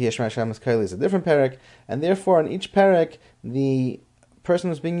 Ahavti Ki Yishma Hashem Kaili is a different parak, and therefore in each parak, the person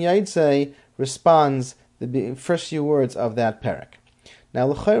who's being Yaitse responds the first few words of that parak. Now,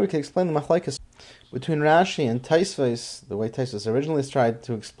 l'chayr, we can explain the machlaikas between Rashi and Taisvis, the way Taisvis originally tried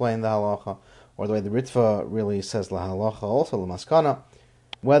to explain the halacha, or the way the Ritva really says la halacha, also la maskana,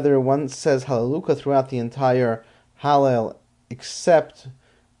 whether one says Hallelujah throughout the entire Hallel except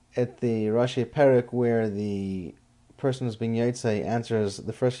at the Rashi Perek where the person who's being Yotze answers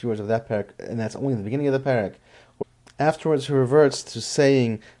the first few words of that Perek, and that's only the beginning of the Perek. Afterwards, he reverts to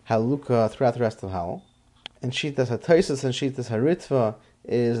saying Haluka throughout the rest of Hal. And Shitas HaTaisus and Shitas HaRitva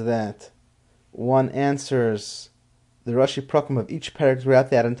is that one answers the Rashi Prokum of each Perek throughout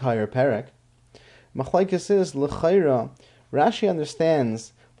that entire Perek. Machlaikas is L'chaira. Rashi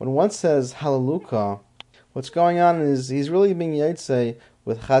understands when one says Halaluka, what's going on is he's really being Yotze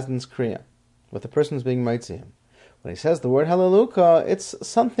with Chazin's Kriya, with the person who's being Mitzi him. When he says the word Halaluka, it's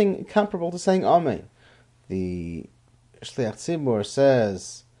something comparable to saying Amen. The Shliach Tzibur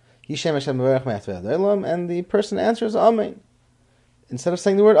says Yishem Hashem Mevarech Me'at Ve'ad, and the person answers Amen. Instead of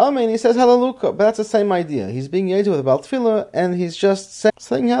saying the word Amen, he says Halaluka, but that's the same idea. He's being Yotze with a Baal Tefillah, and he's just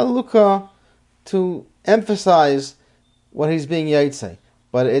saying Halaluka to emphasize what he's being Yotze.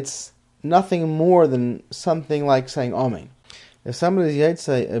 But it's nothing more than something like saying Amen. If somebody is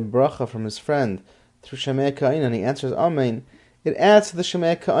Yotze a bracha from his friend through Shemei Ka'ina and he answers Amen, it adds to the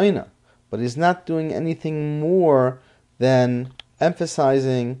Shemei Ka'ina. But he's not doing anything more than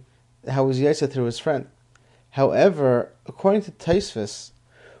emphasizing how he's Yotze through his friend. However, according to Tosfos,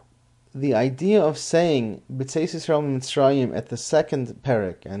 the idea of saying B'tzeis Yisrael Mitzrayim at the second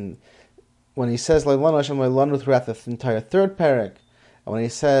Perek, and when he says Leilanu Hashem Leilanu throughout the entire third Perek, and when he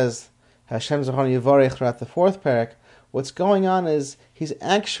says Hashem Zachanu Yivarech throughout the fourth Perek, what's going on is he's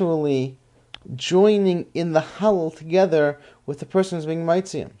actually joining in the Hallel together with the person who's being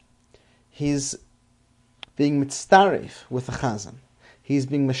Maitziyim. He's being mitztarif with the Chazan. He's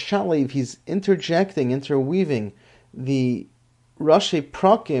being mashaliv, he's interweaving the Rashi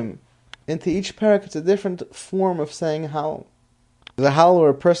Prakim into each Perek. It's a different form of saying Hallel. There's a Hallel where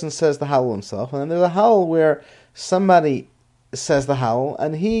a person says the Hallel himself, and then there's a Hallel where somebody says the Hallel,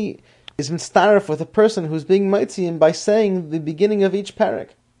 and he is mitztarif with a person who's being Maitziyim by saying the beginning of each Perek.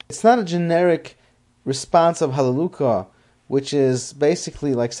 It's not a generic response of Halaluka, which is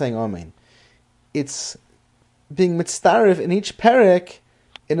basically like saying Amen. It's being mitztarif in each Perek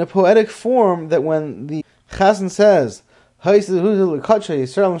in a poetic form that when the Chazan says, and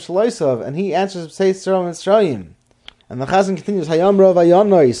he answers, and the Chazan continues, Hayam Rav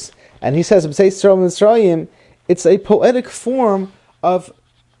Ayanois, and he says, it's a poetic form of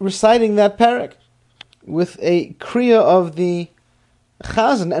reciting that Perek with a kriya of the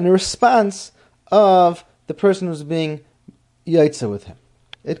Chazan and a response of the person who's being Yotze with him.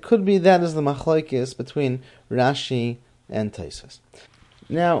 It could be that is the machlokes between Rashi and Tosfos.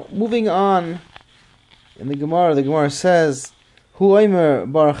 Now, moving on, in the Gemara says, Hu Omer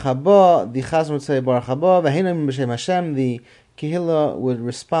Baruch Haba, the Chazan would say Baruch Haba, V'heinam b'shem Hashem, the Kehillah would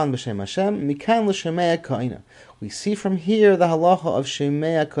respond b'shem Hashem, Mikan l'shemei ka'ina. We see from here the halacha of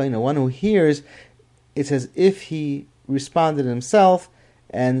shemei ka'ina. One who hears, it's as if he responded himself,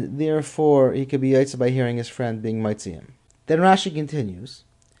 and therefore he could be Yotze by hearing his friend being Maitziyim. Then Rashi continues,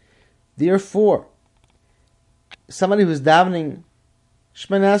 therefore, somebody who's davening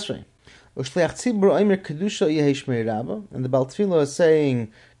Shemona Esrei, and the Baal Tefillah is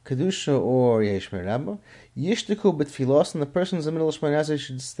saying Kedusha or Yehish Rabba, Yishtiku b'tfilos, and the person who's in the middle of Shemona Esrei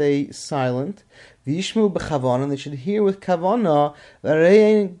should stay silent. V'yishmu b'chavana, and they should hear with kavana,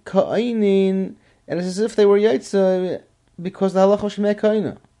 v'rein ka'inin, and it's as if they were Yotze because the halacha of Shemei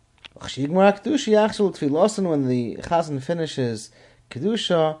Ka'ina. And when the Chazan finishes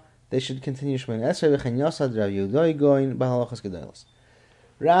Kedusha, they should continue Shemona Esrei v'chen yasad Rav Yudoi goin b'halachas gedolos.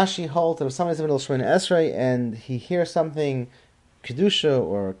 Rashi holds that if somebody's in the middle of Shemona Esrei and he hears something Kedusha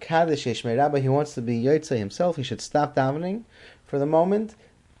or Kaddish Yeshmei Rabbi, he wants to be Yotze himself, he should stop davening for the moment,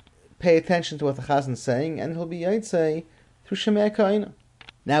 pay attention to what the Chazan is saying, and he'll be Yotze through Shemei Ka'ina.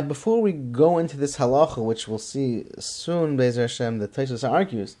 Now, before we go into this halacha, which we'll see soon, Be'ezer Hashem, that Tosfos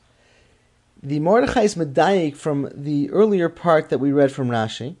argues, the Mordechai is medayik from the earlier part that we read from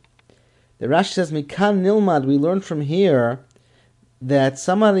Rashi. The Rashi says, Mikan nilmad, we learn from here that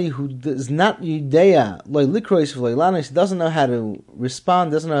somebody who is not Yudeya, loy likrois v'loy lanis, doesn't know how to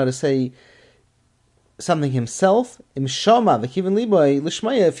respond, doesn't know how to say something himself, im shama v'kiven liboy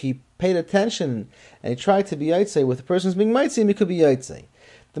lishmaya, if he paid attention and he tried to be Yotze with the person who's being Maitzim, he could be Yotze.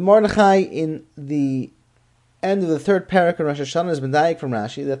 The Mordechai in the end of the third parak in Rosh Hashanah has been dayik from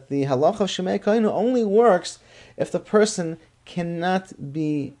Rashi that the halacha of Shemei Ka'ina only works if the person cannot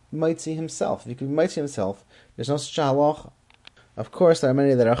be Maitzi himself. If he could be Maitzi himself, there's no such a halacha. Of course, there are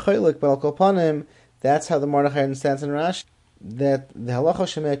many that are chaylik, but al kol panim, that's how the Mordechai understands in Rashi, that the halacha of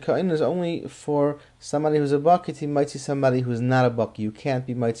Shemei Ka'ina is only for somebody who's a baki to Maitzi somebody who's not a baki. You can't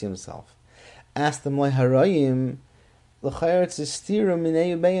be Maitzi himself. Ask the Mlei Harayim, l'chayr it's Spira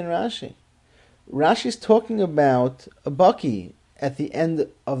minei ubei in Rashi. Rashi is talking about a baki, at the end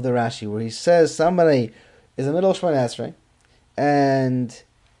of the Rashi, where he says somebody is in the middle of Shemona Esrei, and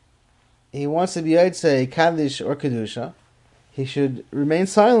he wants to be Yotzei Kaddish or Kedusha, he should remain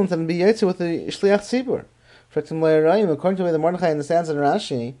silent and be Yotzei with the Shliach Tzibur. According to the way the Mordechai understands in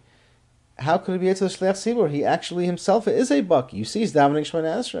Rashi, how could he be Yotzei the Shliach Tzibur? He actually himself is a Baki. You see, he's davening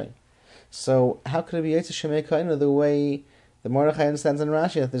Shemona Esrei. So how could it be Yotzei Shemei Ka'ina the way the Mordechai understands in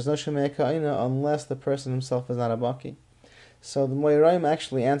Rashi, that there's no Shemei Ka'ina unless the person himself is not a Baki? So the Moiraim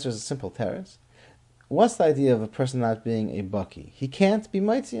actually answers a simple teres. What's the idea of a person not being a Baki? He can't be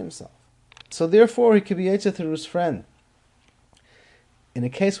Mitzi himself. So therefore he could be Yotzei through his friend. In a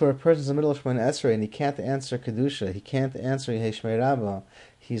case where a person is in the middle of Shemona Esrei and he can't answer Kedusha, he can't answer Yehei Shmei Rabbah,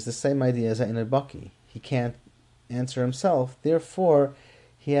 he's the same idea as in a Baki. He can't answer himself, therefore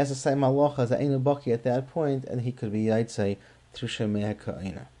he has the same halacha as Ein Baki at that point, and he could be Yotzei through Shemei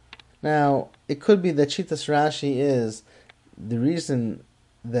Ka'ina. Now, it could be that Shitas Rashi is the reason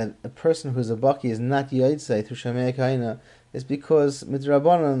that a person who's a Baki is not Yotzei through Shemei Ka'ina is because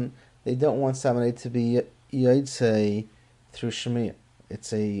Midrabanan, they don't want somebody to be Yotzei through Shemiyah.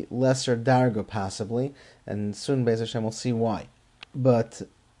 It's a lesser darga possibly, and soon Be'ez Hashem will see why. But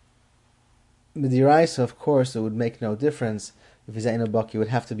Midiraisa, of course, it would make no difference. If he's Ein Baki, it would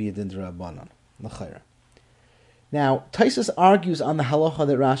have to be a Din D'Rabbanan. Now, Taisus argues on the halacha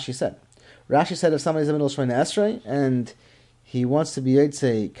that Rashi said. Rashi said if somebody's in the middle of Shemona Esrei and he wants to be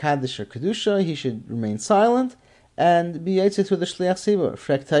Yotzei Kaddish or Kedusha, he should remain silent and be Yotzei through the Shliach Tzibur.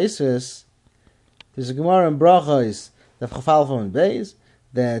 Frek Taisus, there's a Gemara in Brachos, the Chafalfam and Beis,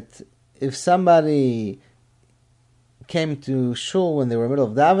 that if somebody came to shul when they were in the middle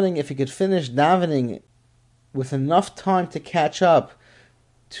of davening, if he could finish davening with enough time to catch up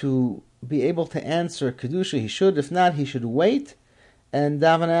to be able to answer Kedusha, he should. If not, he should wait and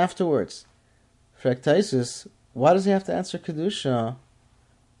daven afterwards. For Taisus, why does he have to answer Kedusha?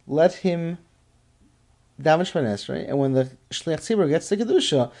 Let him daven Shemona Esrei, and when the Shliach Tzibur gets to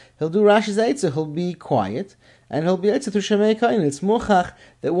Kedusha, he'll do Rashi's Eitzah, he'll be quiet, and he'll be Yotzei through Shemei Ka'ina. It's muchach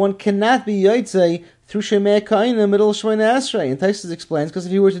that one cannot be Yotzei through Shemei Ka'ina in the middle of Shemona Esrei. And Taisus explains, because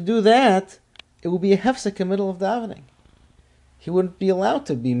if he were to do that, it would be a hefsek in the middle of davening. He wouldn't be allowed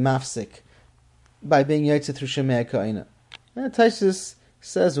to be mafsik by being Yotzei through Shemei Ka'ina. And Taisus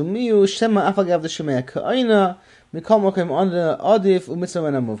says, Umiyu shema afagav the Shemei Ka'ina mikol mokem on the adif umitzvah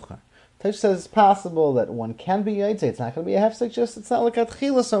mena muvchar. Taisus says it's possible that one can be Yotzei. It's not going to be a hefsek, just it's not like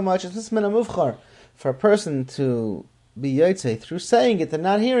atchila so much. It's just mena muvchar. For a person to be Yotzei through saying it and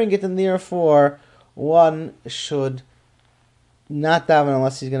not hearing it, and therefore one should not daven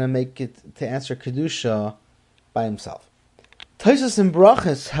unless he's going to make it to answer Kedusha by himself. Taisus in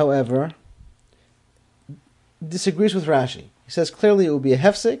Brachos, however, disagrees with Rashi. He says clearly it will be a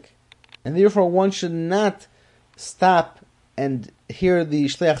hefsek, and therefore one should not stop and hear the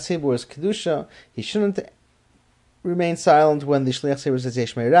Shliach Tzibur as Kedusha. He shouldn't remain silent when the Shliach Tzibur says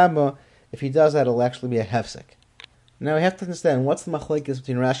Yesh Mei Rabbah. If he does that, it'll actually be a hefsek. Now we have to understand, what's the machlekes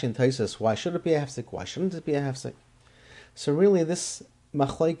between Rashi and Taisus? Why should it be a hefsek? Why shouldn't it be a hefsek? So really, this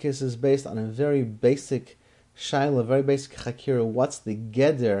machlekes is based on a very basic shaila, a very basic chakira. What's the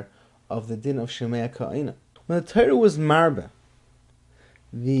geder of the din of Shemei Ka'ina? When the Torah was marbe,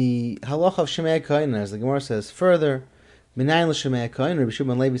 the halacha of Shemei Ka'ina, as the Gemara says further, Minayin l'Shemei Ka'ina, Rabbi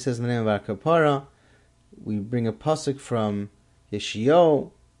Shimon Levi says in the name of our kapara, we bring a pasuk from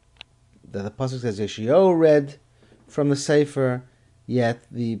Yechiel, that the pasuk says Yechiel read from the Sefer, yet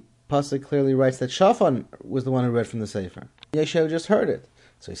the pasuk clearly writes that Shafan was the one who read from the Sefer. Yechiel just heard it.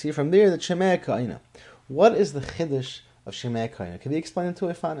 So you see from there that Shemei Ka'ina. What is the chiddush of Shemei Ka'ina? It can be explained in two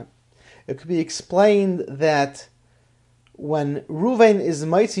ifanim. It could be explained that when Ruvain is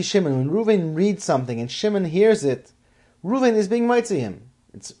Maitzi Shimon, when Ruvain reads something and Shimon hears it, Ruvain is being Maitzi him.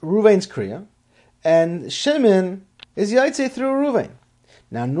 It's Ruvain's kriya, and Shimon is Yaitze through Ruvain.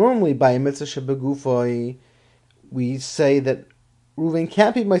 Now, normally by a mitzvah shebegufoi, we say that Ruvain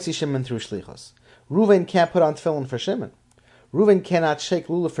can't be Maitzi Shimon through Shlichos. Ruvain can't put on tefillin for Shimon. Ruvain cannot shake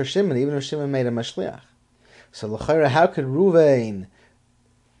lulav for Shimon, even if Shimon made a mashliach. So, l'chayra, how could Ruvain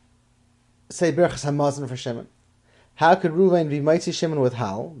say Berachas Hamazon for Shimon? How could Ruvain be Maitzi Shimon with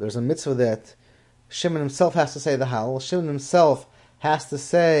Hal? There's a mitzvah that Shimon himself has to say the Hal. Shimon himself has to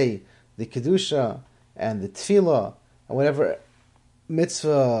say the Kedusha and the Tefillah and whatever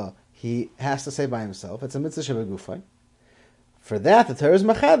mitzvah he has to say by himself. It's a mitzvah shebegufay. For that, the Torah is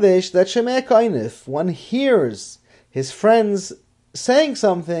machadesh that Shemei Ka'ina, if one hears his friends saying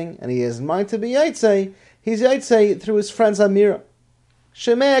something and he has in mind to be Yaitse, he's Yaitse through his friend's Amira.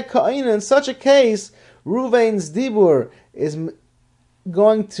 Shemei Ka'ina, in such a case, Ruvain's Dibur is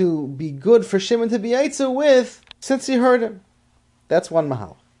going to be good for Shimon to be Yaitse with, since he heard him. That's one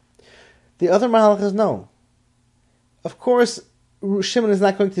mahalach. The other mahalach is no. Of course, Shimon is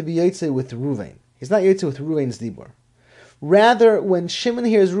not going to be Yotze with Ruvain. He's not Yotze with Ruvain's dibur. Rather, when Shimon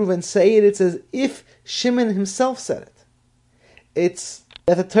hears Ruvain say it, it's as if Shimon himself said it. It's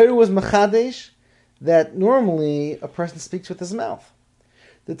that the Torah was Mechadesh, that normally a person speaks with his mouth.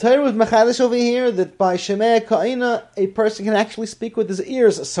 The Torah was Mechadesh over here, that by Shemei Ka'ina, a person can actually speak with his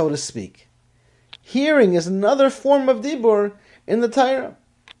ears, so to speak. Hearing is another form of dibur in the Torah.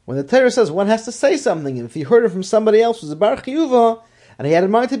 When the Torah says one has to say something, and if he heard it from somebody else, it was a bar chiyuva, and he had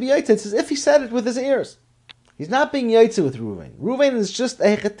in mind to be yaitze, it's as if he said it with his ears. He's not being yaitze with Ruvain. Ruvain is just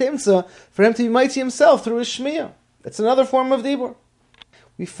a hechetimtza for him to be mighty himself through his shmiyah. It's another form of dibur.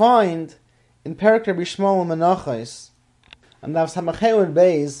 We find in Perek Rabbi Shmuel Menachos, and Davs Hamacheu and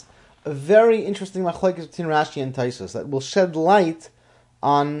Beis, a very interesting machlokes between Rashi and Taisus that will shed light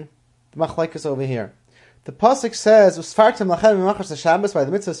on the machlokes over here. The pasuk says, "Usfartem lachem b'machas haShabbos," by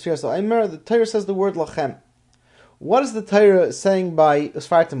the mitzvah of Spira. The Torah says the word lachem. What is the Torah saying by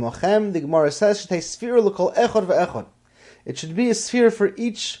Usfartem lachem? The Gemara says, "Shetei Spira l'kol echad ve'echad." It should be a sphere for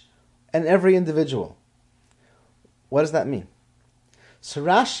each and every individual. What does that mean? So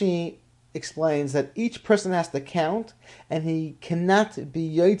Rashi explains that each person has to count, and he cannot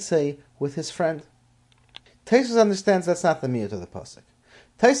be yotze with his friend. Taisus understands that's not the miyut of the pasuk.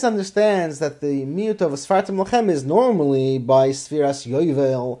 Taisus understands that the miyut of Asfartim Lachem is normally by Sfiras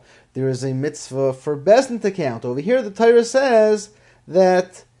Yovel. There is a mitzvah for Bezdin to count. Over here the Torah says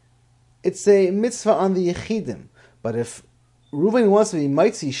that it's a mitzvah on the Yechidim. But if Reuven wants to be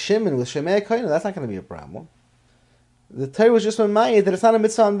Mitzi Shimon with Shemei Kohen, that's not going to be a problem. The Torah was just reminded that it's not a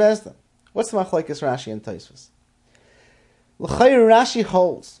mitzvah on Bezdin. What's the machlokes Rashi and Taisus? L'chayr Rashi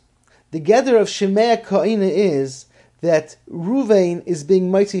holds the gather of Shemei Kohen is that Ruvain is being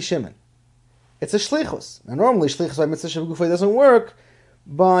mighty Shimon. It's a shlichus. Now normally shlichus by mitzvah shebegufay doesn't work.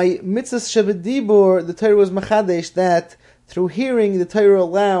 By mitzvah shebedibur, the Torah was machadesh that through hearing the Torah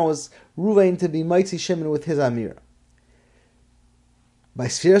allows Ruvain to be mighty Shimon with his amira. By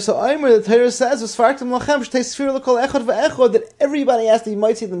Spira the Torah says "V'sfartem lachem shtei Spira l'kol echad ve'echad," that everybody has to be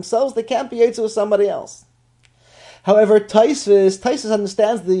mighty themselves. They can't be yotze with somebody else. However, Taisus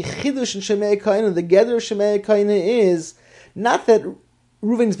understands the chidush in Shemei Kaina, the gather of Shemei Kaina is not that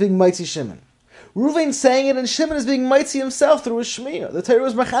Reuven is being mighty Shimon. Reuven saying it, and Shimon is being mighty himself through his shmiyah. The Torah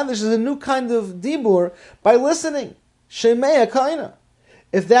was machadish is a new kind of dibur by listening. Shemei Kaina.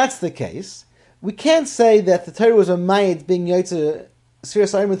 If that's the case, we can't say that the Torah was a mayit being yotze Spira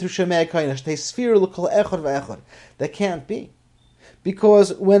Simon through Shemei Kaina. Shtei Spira l'kol echad ve'echad. That can't be.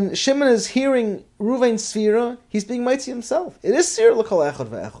 Because when Shimon is hearing Reuven's Spira, he's being mighty himself. It is Spira l'kol echad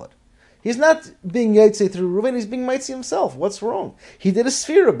ve'echad. He's not being yotze through Reuven, he's being mighty himself. What's wrong? He did a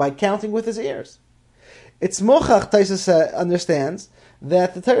Spira by counting with his ears. It's mochach, Taisus understands,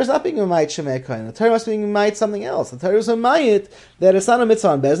 that the Torah is not being a mayit Shemei Kain. The Torah must be being a mayit something else. The Torah is a mayit that it's not a mitzvah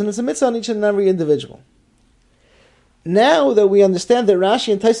on Bezin, it's a mitzvah on each and every individual. Now that we understand that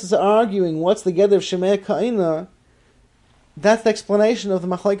Rashi and Taisus are arguing what's the gather of Shemei Kaina, that's the explanation of the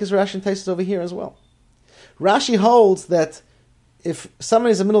machlokes Rashi and Taisus over here as well. Rashi holds that if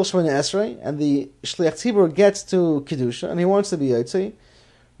somebody is in the middle of Shemona Esrei and the Shliach Tzibur gets to Kedusha and he wants to be Yotze,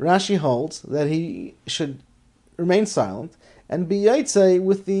 Rashi holds that he should remain silent and be Yotze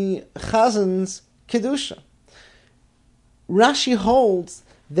with the Chazan's Kedusha. Rashi holds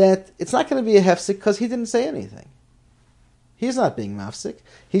that it's not going to be a hefsek because he didn't say anything. He's not being mafsik.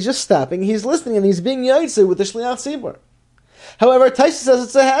 He's just stopping. He's listening and he's being Yotze with the Shliach Tzibur. However, Taisus says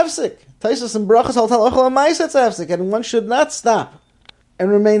it's a hefsek. Taisus and Brachas Haltal Ochel Amayis it's a hefsek, and one should not stop and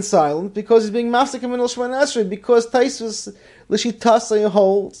remain silent because he's being mafsik in middle Shemona Esrei. Because Taisus L'Shitasei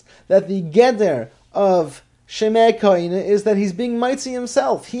holds that the geder of Shemei Kaina is that he's being mighty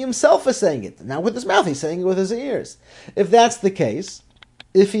himself. He himself is saying it. Not with his mouth, he's saying it with his ears. If that's the case,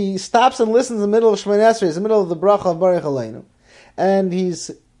 if he stops and listens in the middle of Shemona Esrei, in the middle of the Bracha of Baruch Aleinu, and he's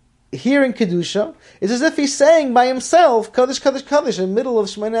hearing Kedusha, it's as if he's saying by himself, Kaddish, Kaddish, Kaddish, in the middle of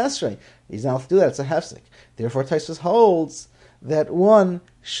Shemona Esrei. He's not allowed to do that, it's a hefsek. Therefore, Taisus holds that one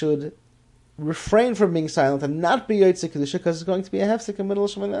should refrain from being silent and not be Yotze Kedusha because it's going to be a hefsek in the middle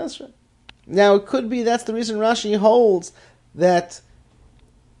of Shemona Esrei. Now, it could be that's the reason Rashi holds that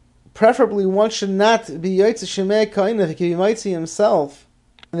preferably one should not be Yotze Shemei Kaina if he can be mighty himself,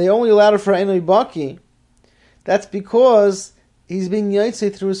 and they only allowed it for Einoi Baki. That's because he's being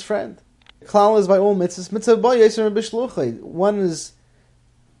Yotze through his friend. Klal is by all mitzvahs. Mitzvah ba Yotze b'shluchai. One is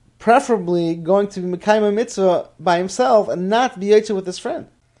preferably going to be Mekayim a mitzvah by himself and not be Yotze with his friend.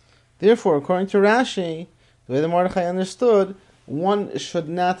 Therefore, according to Rashi, the way the Mordechai understood, one should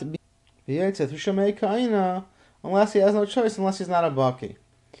not be Yotze through Shemei Kaina unless he has no choice, unless he's not a baki.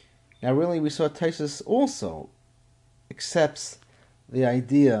 Now, really, we saw Taisus also accepts the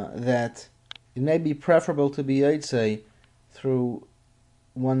idea that it may be preferable to be Yitzay through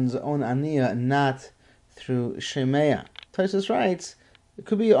one's own Aniyah and not through Shemeya. Taisus writes, it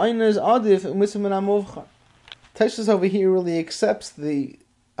could be Einer's Adif and Mitzvah Amuvcha. Taisus over here really accepts the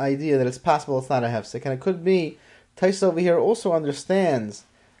idea that it's possible it's not a hefsek, and it could be Taisus over here also understands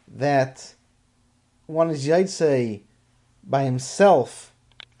that one is Yitzay by himself,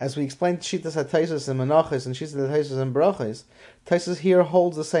 as we explained Shitas HaTaisus and Menachos and Shitas HaTaisus and Brachos. Taisus here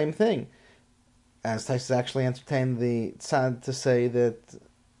holds the same thing, as Taisus actually entertained the tzad to say that,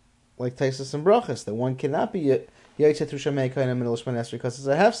 like Taisus and Brachos, that one cannot be Yitzay through Shemei Kohen and Middle Shmanes because it's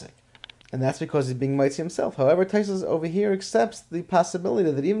a hefsek. And that's because he's being Yitzay himself. However, Taisus over here accepts the possibility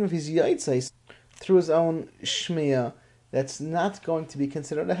that even if he's Yitzay through his own Shmiya, that's not going to be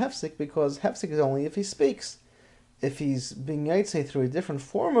considered a hefsek, because hefsek is only if he speaks. If he's being Yitzay through a different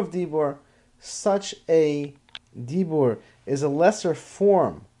form of dibur, such a dibur is a lesser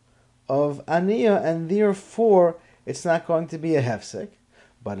form of aniyah, and therefore it's not going to be a hefsek.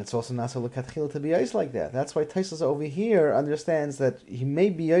 But it's also not so l'katchila to be Yitzay like that. That's why Taisus over here understands that he may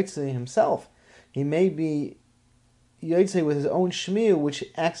be Yitzay himself. He may be Yitzay with his own shmiyu, which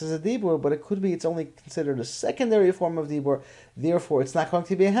acts as a dibur, but it could be it's only considered a secondary form of dibur. Therefore, it's not going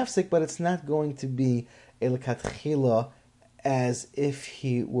to be a hefsek, but it's not going to be a l'katchila as if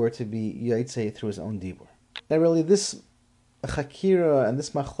he were to be Yitzay through his own dibur. Now, really, this chakira and this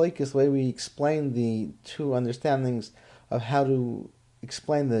machlokes, the way we explain the two understandings of how to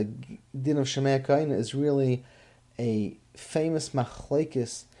explain the din of Shemei Kohen, is really a famous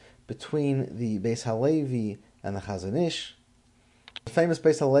machlokes between the Beis Halevi and the Chazon Ish. The famous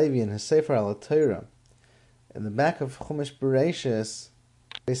Beis Halevi in his Sefer Al Torah, in the back of Chumash Bereshis,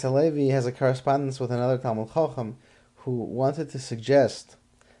 Beis Halevi has a correspondence with another Talmud Chacham who wanted to suggest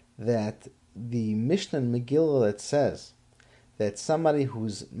that the Mishnah in Megillah that says that somebody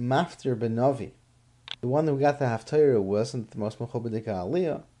who's maftir benovi, the one who got the Haftarah, wasn't the most mechubadik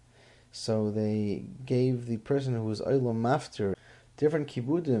aliyah, so they gave the person who was olam maftir different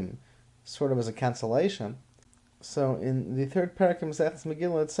kibudim, sort of as a cancellation. So in the third parak of Masechtas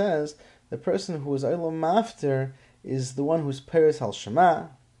Megillah it says the person who was olam maftir is the one who's peres al shema.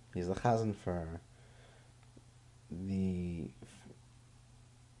 He's the chazan for the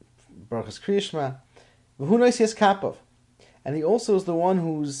Baruchas Kriyishma. V'hu noisias kapov, and he also is the one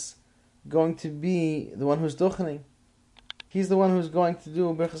who's going to be the one who's duchening. He's the one who's going to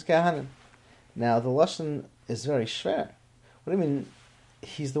do Birchas Kahanim. Now the lashon is very shver. What do you mean?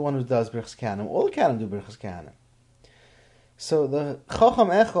 He's the one who does Birchas Kahanim. All the Kahanim do Birchas Kahanim. So the Chacham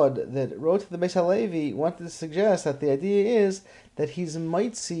Echad that wrote to the Beis Halevi wanted to suggest that the idea is that he's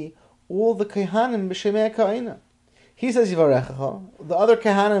mitzi all the Kahanim b'shemei Kahina. He says Yivarechacha. The other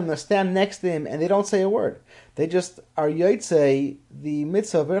Kahanim stand next to him and they don't say a word. They just are Yotzei the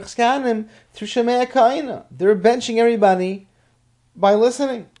mitzvah of Birchas Kahanim through Shemei Kahina. They're benching everybody by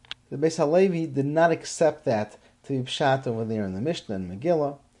listening. The Beis Halevi did not accept that to be pshat over there in the Mishnah and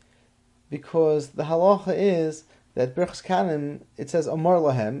Megillah, because the halacha is that Birchas Kahanim, it says Amar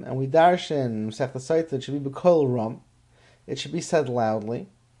Lahem, and we darshan Masechta Saita, it should be b'kol ram, it should be said loudly,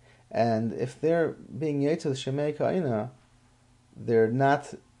 and if they're being Yotzei the Shemei Kahina, they're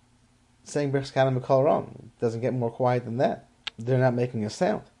not saying Birchas Kahanim b'kol ram. It doesn't get more quiet than that. They're not making a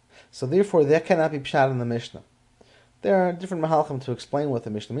sound. So therefore, that cannot be pshat in the Mishnah. There are different mahalchim to explain what the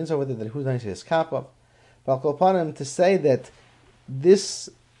Mishnah means over there, that who's going to say is kapov. But I'll call upon him to say that this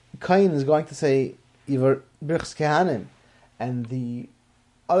kain is going to say either Birchas Kahanim, and the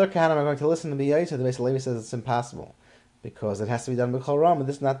other Kahanim are going to listen to the Yaitah. The Beis Halevi says it's impossible, because it has to be done b'kol ram, and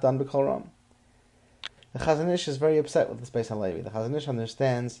this is not done b'kol ram. The Chazon Ish is very upset with this Beis Halevi. The Chazon Ish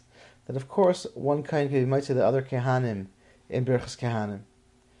understands that, of course, one kain can be might say the other Kahanim in Birchas Kahanim.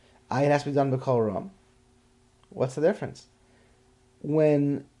 It has to be done b'kol ram. What's the difference?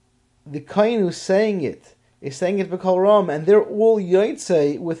 When the kain who's saying it is saying it b'kol ram, and they're all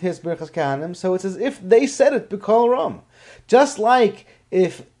yotzei with his Birchas Kahanim, so it's as if they said it b'kol ram. Just like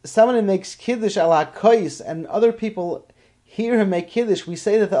if somebody makes kiddush al hakos and other people hear him make kiddush, we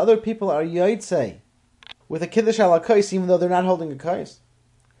say that the other people are yotzei with a kiddush al hakos, even though they're not holding a kos.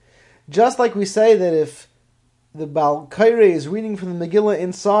 Just like we say that if the Baal Kaire is reading from the Megillah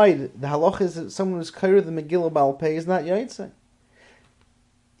inside, the halach is that someone who's Kaire the Megillah Baal Pei is not yotzei.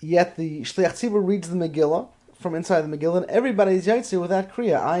 Yet the Shliach Tzibur reads the Megillah from inside the Megillah, and everybody is yotzei with that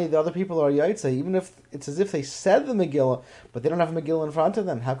kriya. The other people are yotzei, even if it's as if they said the Megillah, but they don't have a Megillah in front of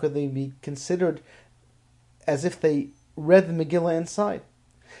them. How could they be considered as if they read the Megillah inside?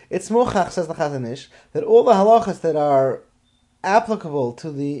 It's mochach, says the Chazon Ish, that all the halachas that are applicable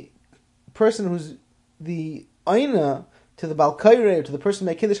to the person who's the aina, to the balkaire, to the person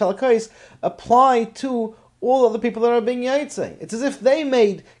who made kiddush halakais, apply to all other people that are being yaitse. It's as if they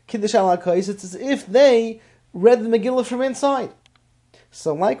made kiddush halakais. It's as if they read the Megillah from inside.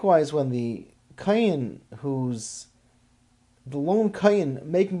 So likewise, when the Kayin, who's the lone Kayin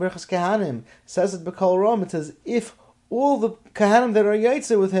making Berachas Kahanim, says it b'kol ram, it's as if all the Kahanim that are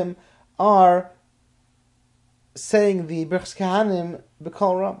yaitse with him are saying the Berachas Kahanim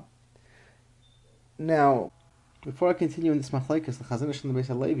b'kol ram. Now, before I continue in this machlekes, the Chazon Ish and the Beis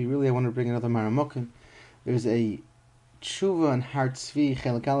HaLevi, really I want to bring another Maramokim. There's a tshuva and Har Tzvi,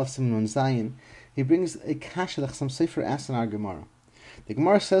 Chelek Aleph Siman Zayin. He brings a kasha that some Sefer asks in our Gemara. The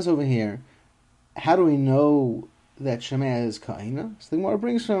Gemara says over here, how do we know that Shemaya is Ka'ina? So the Gemara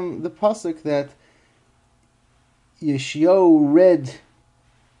brings from the pasuk that Yechiel read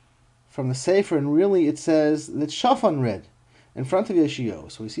from the Sefer, and really it says that Shafan read in front of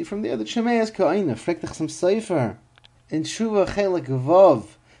Yechiel. So we see from there that Shemaya is Ka'ina. Frektach some Sefer in Tshuva Chelek Vav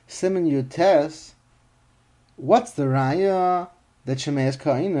Siman Yutes. What's the raya that Shemaya is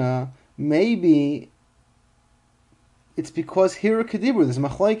Ka'ina? Maybe it's because here a kedibur, there's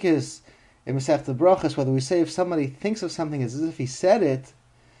machlokes in Masechta Brachos, whether we say if somebody thinks of something as if he said it,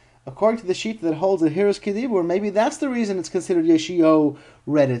 according to the sheet that holds that here is kedibur, maybe that's the reason it's considered Yechiel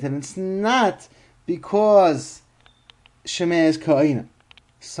read it, and it's not because Shemaya is Ka'ina.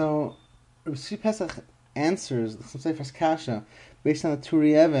 So Rabbi Pesach answers the Sefer Kasha based on the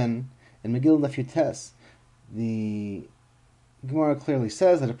Turi Even in Megillah Daf Yutes. The Gemara clearly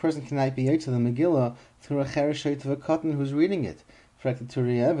says that a person cannot be yotze the Megillah through a cheresh of a cotton who's reading it. For the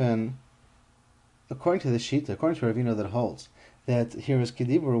Turi Even, according to the sheet, according to Ravino that holds that here is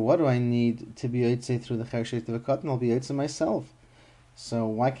kedibur, what do I need to be yotze through the cheresh of a cotton? I'll be yotze myself. So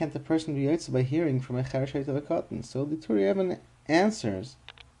why can't the person be yotze by hearing from a cheresh of a cotton? So the Turi Even answers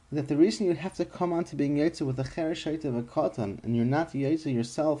that the reason you'd have to come on to being yotze with a cheresh of a cotton and you're not yotze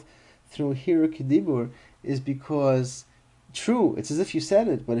yourself through here kedibur is because, true, it's as if you said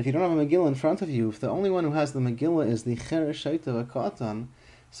it, but if you don't have a Megillah in front of you, if the only one who has the Megillah is the Cheresh of a Katan,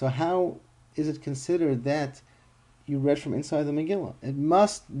 so how is it considered that you read from inside the Megillah? It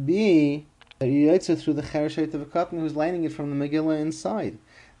must be that you yotze through the Cheresh of a Katan who's lining it from the Megillah inside.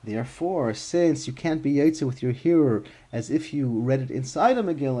 Therefore, since you can't be yotze with your hearer as if you read it inside a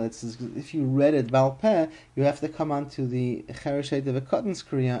Megillah, it's as if you read it Baal Peh, you have to come on to the Cheresh of a Katan's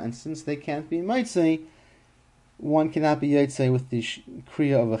Kriya, and since they can't be Maitzei, one cannot be yotze with the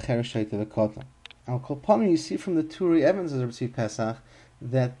kriya of a cheresh of a katan. Al Kolpana, you see from the Turi Evans as Rabbi Pesach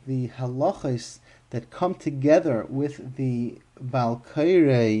that the halachos that come together with the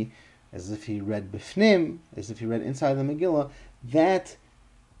balkaire, as if he read bifnim, as if he read inside the Megillah, that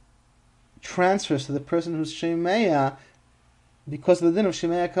transfers to the person who's shemeya because of the din of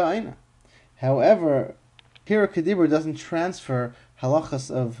shemeya ka'ina. However, Pira Kedibur doesn't transfer halachas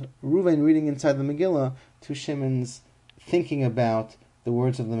of Ruvain reading inside the Megillah to Shimon's thinking about the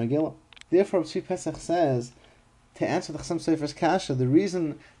words of the Megillah. Therefore, Rabbi Pesach says, to answer the Chasam Sefer's Kasha, the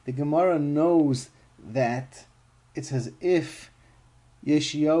reason the Gemara knows that it's as if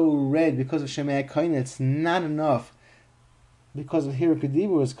Yechiel read because of Shemei Kaina, it's not enough because of Hira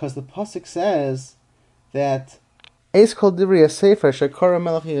Kedibur, is because the Pasuk says that Eis Kol Divrei HaSefer Shekara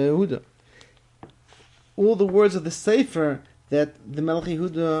Melech Yehuda. All the words of the Sefer that the Melech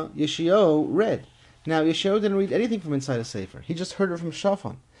Yehuda Yechiel read. Now, Yechiel didn't read anything from inside the Sefer. He just heard it from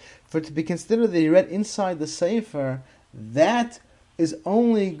Shafan. For it to be considered that he read inside the Sefer, that is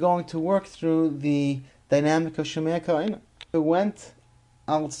only going to work through the dynamic of Shemei Ka'ina. If it went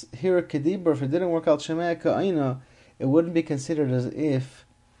al Hira Kedibur, if it didn't work out Shemei Ka'ina, it wouldn't be considered as if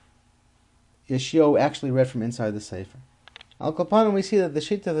Yechiel actually read from inside the Sefer. Al Kapanim, we see that the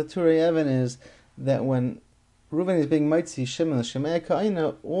sheet of the Turei Even is that when Reuven is being Maitzi Shimon, Shemei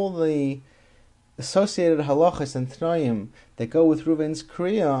Ka'ina, all the associated halachas and tnayim that go with Reuven's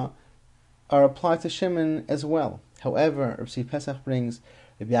kriya are applied to Shimon as well. However, Rabbi Pesach brings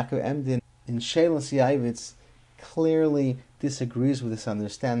Rabbi Yaakov Emdin in Shelas Yaivitz clearly disagrees with this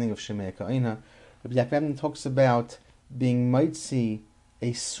understanding of Shemei Ka'ina. Rabbi Yaakov Emdin talks about being Maitzi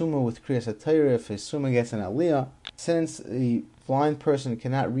a summa with Kriyas HaTorah if a summa gets an aliyah. Since a blind person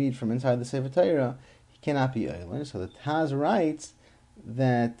cannot read from inside the Sefer Torah, he cannot be Eilen. So the Taz writes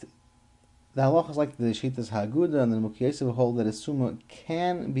that the halachas like the Shitas Haguda and the Mukyesev hold that a summa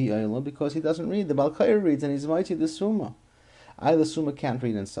can be Eilen because he doesn't read. The Balkair reads and he's mighty the summa. Either summa can't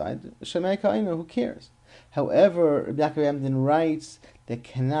read inside. Shemei Ka'ina, who cares? However, Rabbi Yaakov Emdin writes that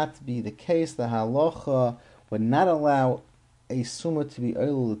cannot be the case. The halacha would not allow a summa to be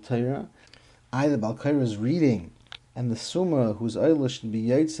oil Torah, either Bal Kaira is reading, and the summa whose oil should be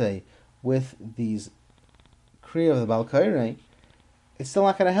Yotzei with these Kriya of the Bal Kaira, it's still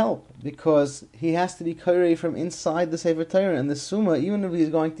not going to help, because he has to be Kaira from inside the Sefer Torah, and the summa, even if he's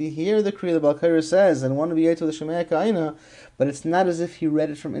going to hear the Kriya the Bal Kaira says and want to be Yotzei with the Shemaya Kaina, but it's not as if he read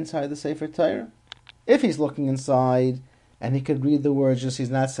it from inside the Sefer Torah. If he's looking inside, and he could read the words, just he's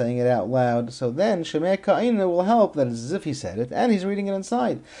not saying it out loud, so then Shemaya Kaina will help, that it's as if he said it, and he's reading it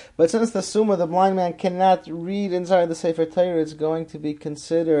inside. But since the summa, the blind man, cannot read inside the Sefer Torah, it's going to be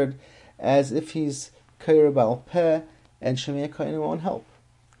considered as if he's Kaira Bal Peh, and Shemaya Kaina won't help.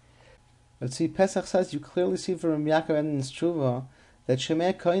 But see, Pesach says, you clearly see from Yaakov and Tshuva, that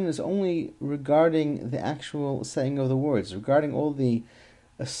Shemaya Kaina is only regarding the actual saying of the words, regarding all the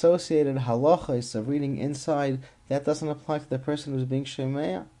associated halachos of reading inside. That doesn't apply to the person who's being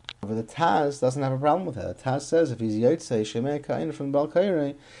Shemaya. However, the Taz doesn't have a problem with that. The Taz says if he's Yotzei Shemaya Kaina from Bal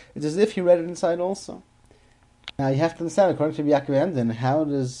Kaira, it's as if he read it inside also. Now you have to understand, according to Yaakov Emden, how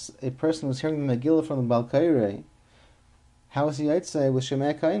does a person who's hearing the Megillah from the Bal Kaira, how is he Yotzei with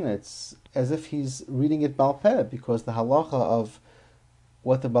Shemaya Kaina? It's as if he's reading it Bal Peh, because the halacha of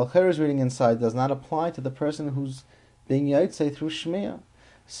what the Bal Kaira is reading inside does not apply to the person who's being Yotzei through Shemaya.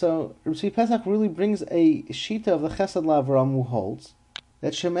 So Rabbi Pesach really brings a shita of the Chesed LaAvraham, who holds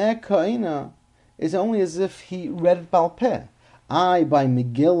that Shemaya Kaina is only as if he read it Bal Peh. By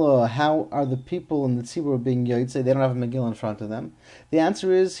Megillah, how are the people in the Tzibur being Yotzei? They don't have a Megillah in front of them. The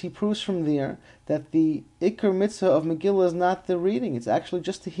answer is, he proves from there that the Iker mitzvah of Megillah is not the reading, it's actually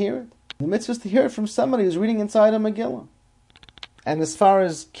just to hear it. The mitzvah is to hear it from somebody who's reading inside a Megillah. And as far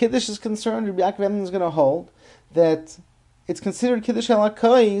as Kiddush is concerned, Rabbi Yaakov Emden is going to hold that it's considered Kiddush ala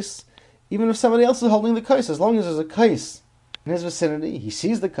Kais, even if somebody else is holding the Kais. As long as there's a Kais in his vicinity, he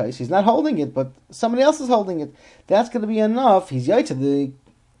sees the Kais, he's not holding it, but somebody else is holding it. That's going to be enough. He's Yotzei the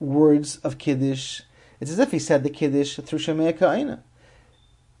words of Kiddush. It's as if he said the Kiddush through Shemaya Kaina.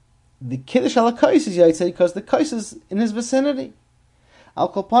 The Kiddush ala Kais is Yotzei because the Kais is in his vicinity. Al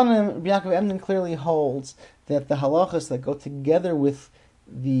Kol Panim, Rabbi Yaakov Emden clearly holds that the halachas that go together with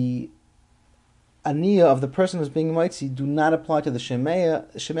the aniyah of the person who's being mitzi do not apply to the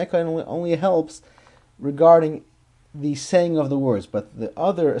Shemaya. Shemaya only helps regarding the saying of the words, but the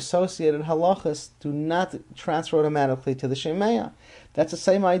other associated halachas do not transfer automatically to the Shemaya. That's the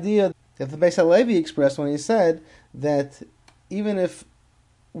same idea that the Beis HaLevi expressed when he said that even if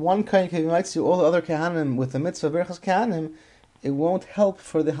one kain can be mitzi all the other kahanim with the mitzvah berachas kahanim, it won't help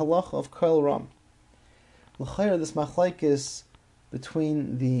for the halacha of kol ram. L'chayr, this machlokes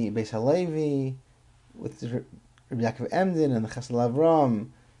between the Beis HaLevi with Rabbi Yaakov Emden and the Chesed LaAvraham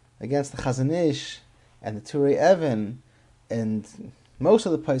against the Chazon Ish and the Turei Even, and most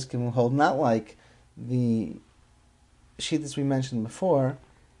of the poskim will hold not like the shittas we mentioned before,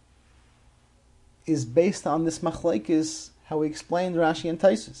 is based on this machlokes, how we explained Rashi and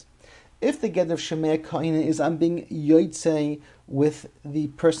Taisus. If the get of Shemaya Kaina is I'm being Yotzei with the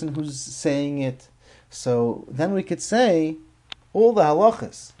person who's saying it, so then we could say all the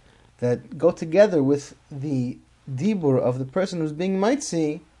halachas that go together with the dibur of the person who's being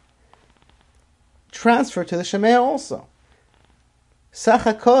mitzi transfer to the Shemaya also.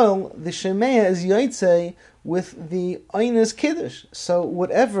 Sachakol, the Shemaya is Yotzei with the Eina's Kiddush. So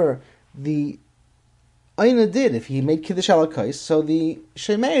whatever the Eina did, if he made Kiddush ala Kais, so the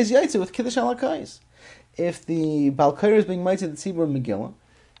Shemaya is Yotzei with Kiddush ala Kais. If the Bal Kaira is being mitzi the Tzibur Megillah,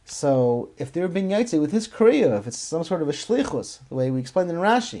 so if they're being Yotzei with his Kriya, if it's some sort of a Shlichus, the way we explained in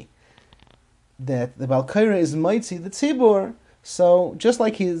Rashi, that the Bal Kaira is mitzi the Tzibur, so just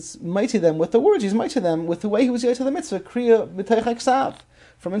like he's mitzi them with the words, he's mitzi them with the way he was Yotzei the mitzvah, Kriya b'teich haksav,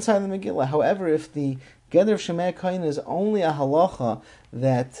 from inside the Megillah. However, if the Geder of Shemaya Kaina is only a halacha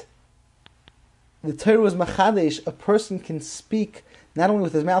that the Torah was machadesh, a person can speak not only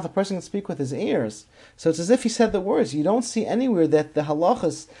with his mouth, a person can speak with his ears. So it's as if he said the words. You don't see anywhere that the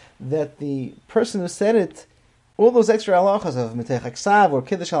halachas, that the person who said it, all those extra halachas of Mitech Aksav or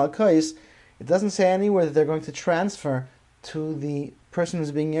Kiddush al Kais, it doesn't say anywhere that they're going to transfer to the person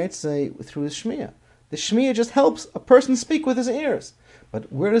who's being Yotzei through his Shmiya. The Shmiya just helps a person speak with his ears.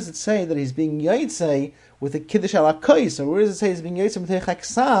 But where does it say that he's being Yotzei with the Kiddush al Kais, or where does it say he's being Yotzei Mitech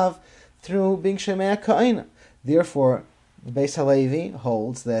Aksav through being Shemaya Kaina? Therefore, the Beis HaLevi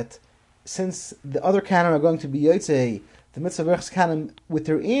holds that since the other kanim are going to be Yotzei, the mitzvah berachas kanim with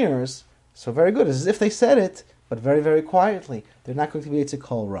their ears, so very good. It's as if they said it, but very, very quietly. They're not going to be Yotzei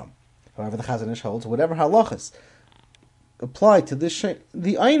kol ram. However, the Chazon Ish holds whatever halachas apply to this,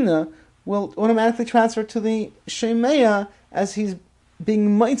 the Aina will automatically transfer to the Shemaya as he's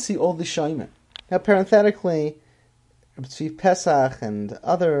being mitzi all the Shaimen. Now, parenthetically, Tzvi Pesach and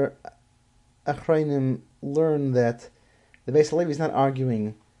other Acharonim learn that the Beis Halevi is not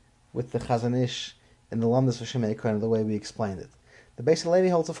arguing with the Chazon Ish in the Lamdas of Shemei Kohen the way we explained it. The Beis Halevi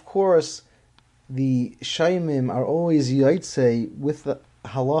holds, of course, the Shaymim are always Yaitse with the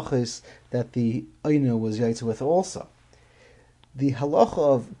halachas that the Oina was Yaitse with also. The halacha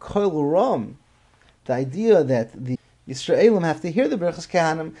of Kol Ram, the idea that the Yisraelim have to hear the Berachas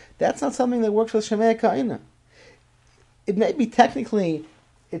Kehanim, that's not something that works with Shemei Kohen. It may be technically,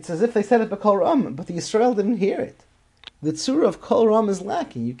 it's as if they said it by Kol Ram, but the Yisrael didn't hear it. The tzura of Kol Ram is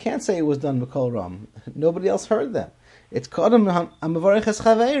lacking. You can't say it was done by Kol Ram. Nobody else heard them. It's Kodem HaMavarech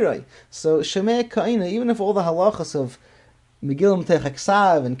Chaveiroi. So Shemei Kohen, even if all the halachas of Megillah M'tech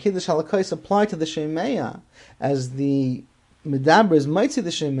Aksav and Kiddush Halakos apply to the Shemei, as the Medaber is might see the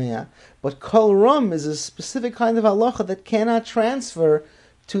Shemei, but Kol Ram is a specific kind of halacha that cannot transfer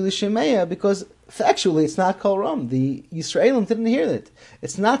to the Shemei because factually it's not Kol Ram. The Yisraelim didn't hear it.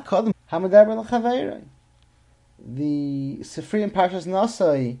 It's not Kodem HaMedaber L'Chaveiroi. The Sifri in Parshas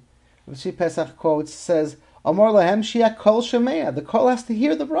Nasai, Rashi Pesach quotes, says, Amar lahem shia kol shemea. The kol has to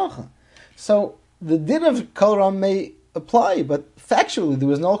hear the bracha. So the din of kol ram may apply, but factually there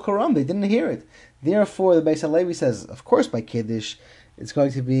was no kol ram. They didn't hear it. Therefore, the Beis Halevi says, of course, by Kiddush, it's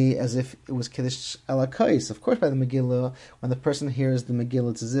going to be as if it was Kiddush alakais. Of course, by the Megillah, when the person hears the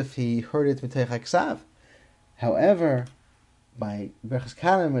Megillah, it's as if he heard it mitech haksav. However, by Berachas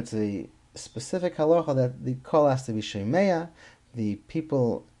Kehanim, it's a specific halacha that the kol has to be shemeya. The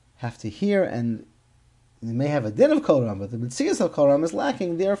people have to hear, and they may have a din of kol ram, but the mitzias of kol ram is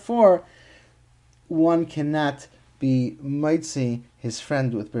lacking. Therefore, one cannot be mitzi his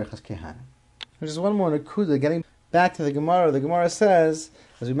friend with Berachas Kehanim. There's one more nakuda. Getting back to the Gemara says,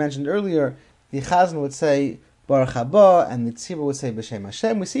 as we mentioned earlier, the Chazan would say Baruch Haba, and the Tzibur would say B'Shem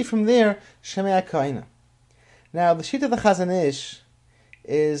Hashem. We see from there Shemei Kohen. Now, the sheet of the Chazon Ish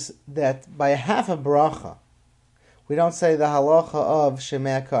is that by a half a bracha, we don't say the halacha of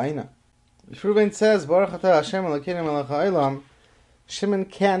Shemei Kohen. Reuven says Baruch Atah Hashem Elokeinu Melech Haolam. Shimon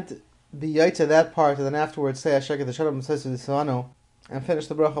can't be yaitze that part and then afterwards say Asher Kedushanim B'Seisu D'Savanu and finish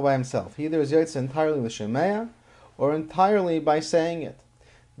the bracha by himself. He either is yaitze entirely with Shemei or entirely by saying it.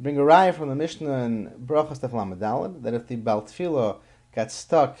 We bring a raya from the Mishnah in Brachas Tef Lamed Daled that if the Bal Tefillah got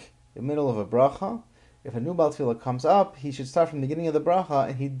stuck in the middle of a bracha, if a new Bal Tefillah comes up, he should start from the beginning of the bracha,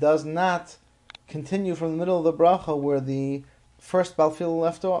 and he does not continue from the middle of the bracha where the first Bal Tefillah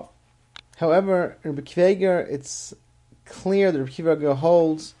left off. However, in Rabbi Kveger, it's clear that Rabbi Kveger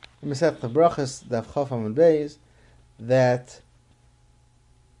holds in Masechet Brachas Daf Chaf Amud Beis that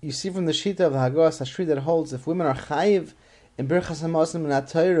you see from the Shita of the Hagos Hashri that holds if women are chayiv in Birchas Hamazon and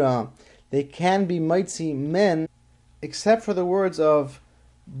Torah, they can be mitzi men, except for the words of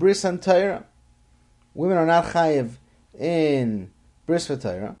Bris and Torah. Women are not chayiv in Bris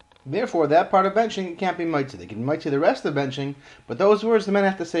v'Torah. Therefore, that part of benching can't be mitzi. They can mitzi the rest of benching, but those words the men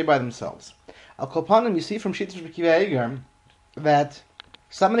have to say by themselves. Al Kolpanim, you see from Shita of Kiva that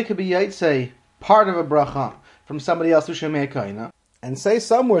somebody could be yaitse part of a bracha from somebody else who Shemei Kohen and say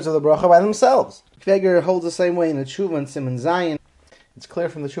some words of the bracha by themselves. Kiveger holds the same way in the Tshuva and Siman Zayin. It's clear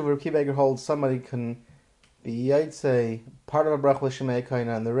from the Tshuva Kiveger holds somebody can be yaitse part of a bracha with Shemei Kohen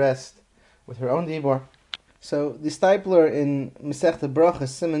and the rest with her own dibor. So the Stipler in Masechta Brachas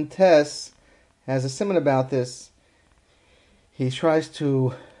Siman Tes has a siman about this. He tries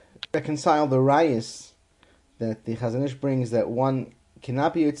to reconcile the rayas that the Chazon Ish brings that one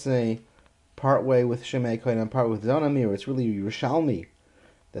cannot be yaitse part way with Shemei Kohen and part with Zonamir. It's really Yerushalmi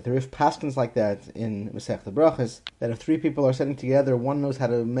that there is paskins like that in Masechta Brachas, that if three people are sitting together, one knows how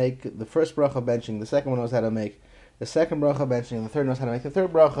to make the first bracha benching, the second one knows how to make the second bracha benching, and the third knows how to make the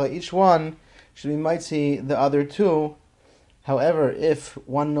third bracha. Each one should be mitzi the other two. However, if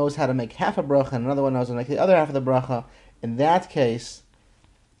one knows how to make half a bracha and another one knows how to make the other half of the bracha, in that case,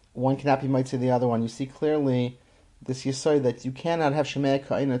 one cannot be mitzi the other one. You see clearly this yesod that you cannot have Shemei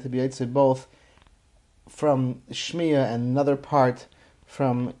Kohen to be yaitze both from Shmiya and another part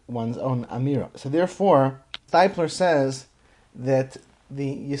from one's own Amira. So therefore, Stipler says that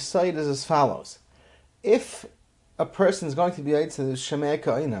the yesod is as follows. If a person is going to be yaitze Shemei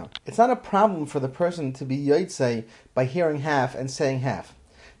Kohen, it's not a problem for the person to be yaitze by hearing half and saying half.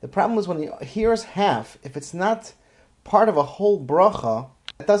 The problem is when he hears half, if it's not part of a whole bracha,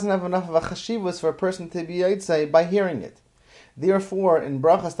 it doesn't have enough of a chashivus for a person to be yaitze by hearing it. Therefore, in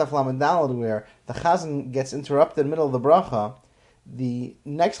Brachas Taf Lamed Daled, where the chazan gets interrupted in the middle of the bracha, the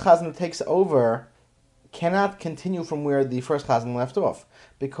next chazan who takes over cannot continue from where the first chazan left off,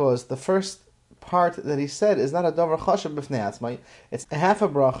 because the first part that he said is not a davar chashav b'fnei atzmai. It's a half a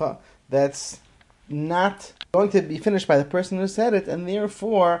bracha that's not going to be finished by the person who said it, and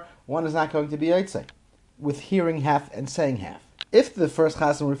therefore one is not going to be Yotze, with hearing half and saying half. If the first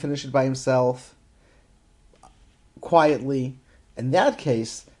chassan would finish it by himself, quietly, in that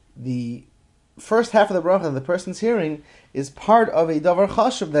case, the first half of the bracha the person's hearing is part of a davar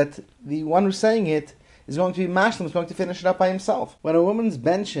chashuv that the one who's saying it is going to be mashlim, is going to finish it up by himself. When a woman's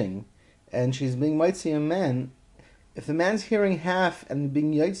benching and she's being mitzi a man, if the man's hearing half and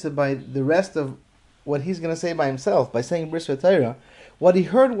being yotze by the rest of what he's going to say by himself, by saying bris v'Torah, what he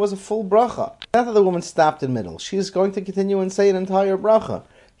heard was a full bracha. Not that the woman stopped in the middle. She's going to continue and say an entire bracha.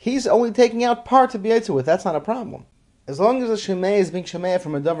 He's only taking out part to be yotze with. That's not a problem. As long as the shemay is being shemay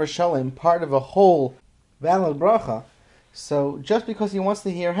from a davar shalom, part of a whole valid bracha, so just because he wants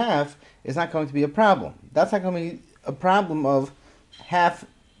to hear half is not going to be a problem. That's not going to be a problem of half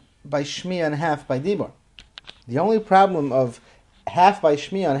by shmiya and half by dibur. The only problem of half by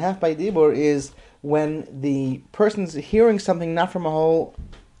shmiya and half by dibur is when the person's hearing something not from a whole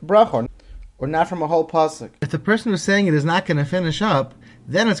bracha or not from a whole pasuk. If the person who's saying it is not going to finish up,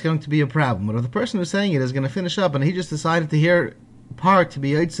 then it's going to be a problem. But if the person who's saying it is going to finish up and he just decided to hear part to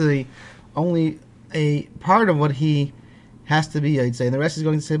be Yotze, only a part of what he has to be Yotze, and the rest is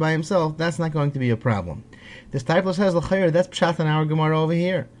going to say by himself, that's not going to be a problem. This Taipler says, L'chayr, that's Pshat in our Gemara over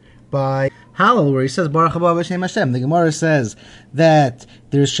here. By Halal, where he says Baruch haba b'shem Hashem, the Gemara says that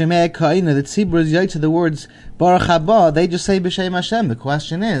there's Shemei Ka'ina, that Tzibur is Yotze the words Baruch haba, they just say b'shem Hashem. The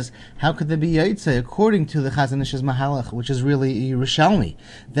question is, how could there be Yotze according to the Chazon Ish's Mahalach, which is really Yerushalmi,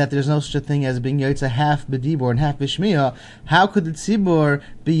 that there's no such a thing as being Yotze half b'dibur and half b'shmiya? How could the Tzibur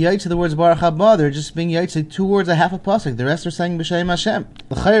be Yotze the words Baruch haba? They're just being Yotze two words, a half a pasuk. The rest are saying b'shem Hashem.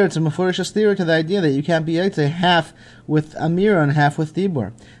 L'chayr, it's a mefurish astira to the idea that you can't be Yotze half with Amira and half with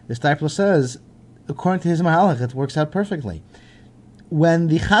Dibur. This Taipler says, according to his Mahalach, it works out perfectly. When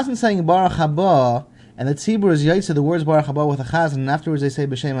the Chazan saying Baruch haba, and the Tzibur is Yotze the words Baruch haba with the Chazan, and afterwards they say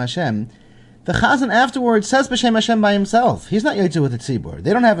B'Shem Hashem, the Chazan afterwards says B'Shem Hashem by himself. He's not Yotze with the Tzibur.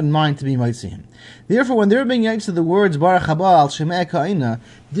 They don't have in mind to be Yotze him. Therefore, when they're being Yotze the words Baruch haba al Shemei Ka'ina,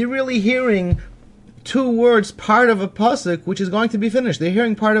 they're really hearing two words, part of a pasuk, which is going to be finished. They're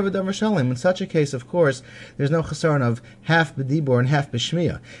hearing part of a davar shalom. In such a case, of course, there's no chesaron of half b'dibur and half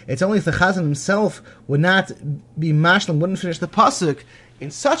b'shmiya. It's only if the chazan himself would not be mashlim, wouldn't finish the pasuk. In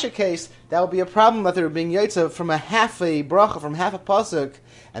such a case, that would be a problem that they're being yotze from a half a bracha, from half a pasuk,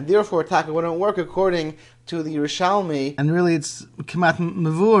 and therefore taka wouldn't work according to the Yerushalmi, and really it's Kemat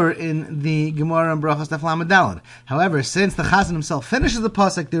Mavur in the Gemara and Brachos Daf Lamed Daled. However, since the Chazan himself finishes the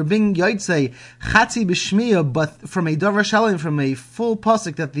pasuk, they're being Yotze Chatzi B'Shmiya, but from a Davar Shalom, from a full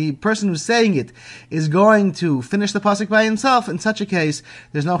pasuk that the person who's saying it is going to finish the pasuk by himself. In such a case,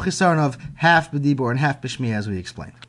 there's no Chisaron of half B'Dibur and half B'Shmiya, as we explained.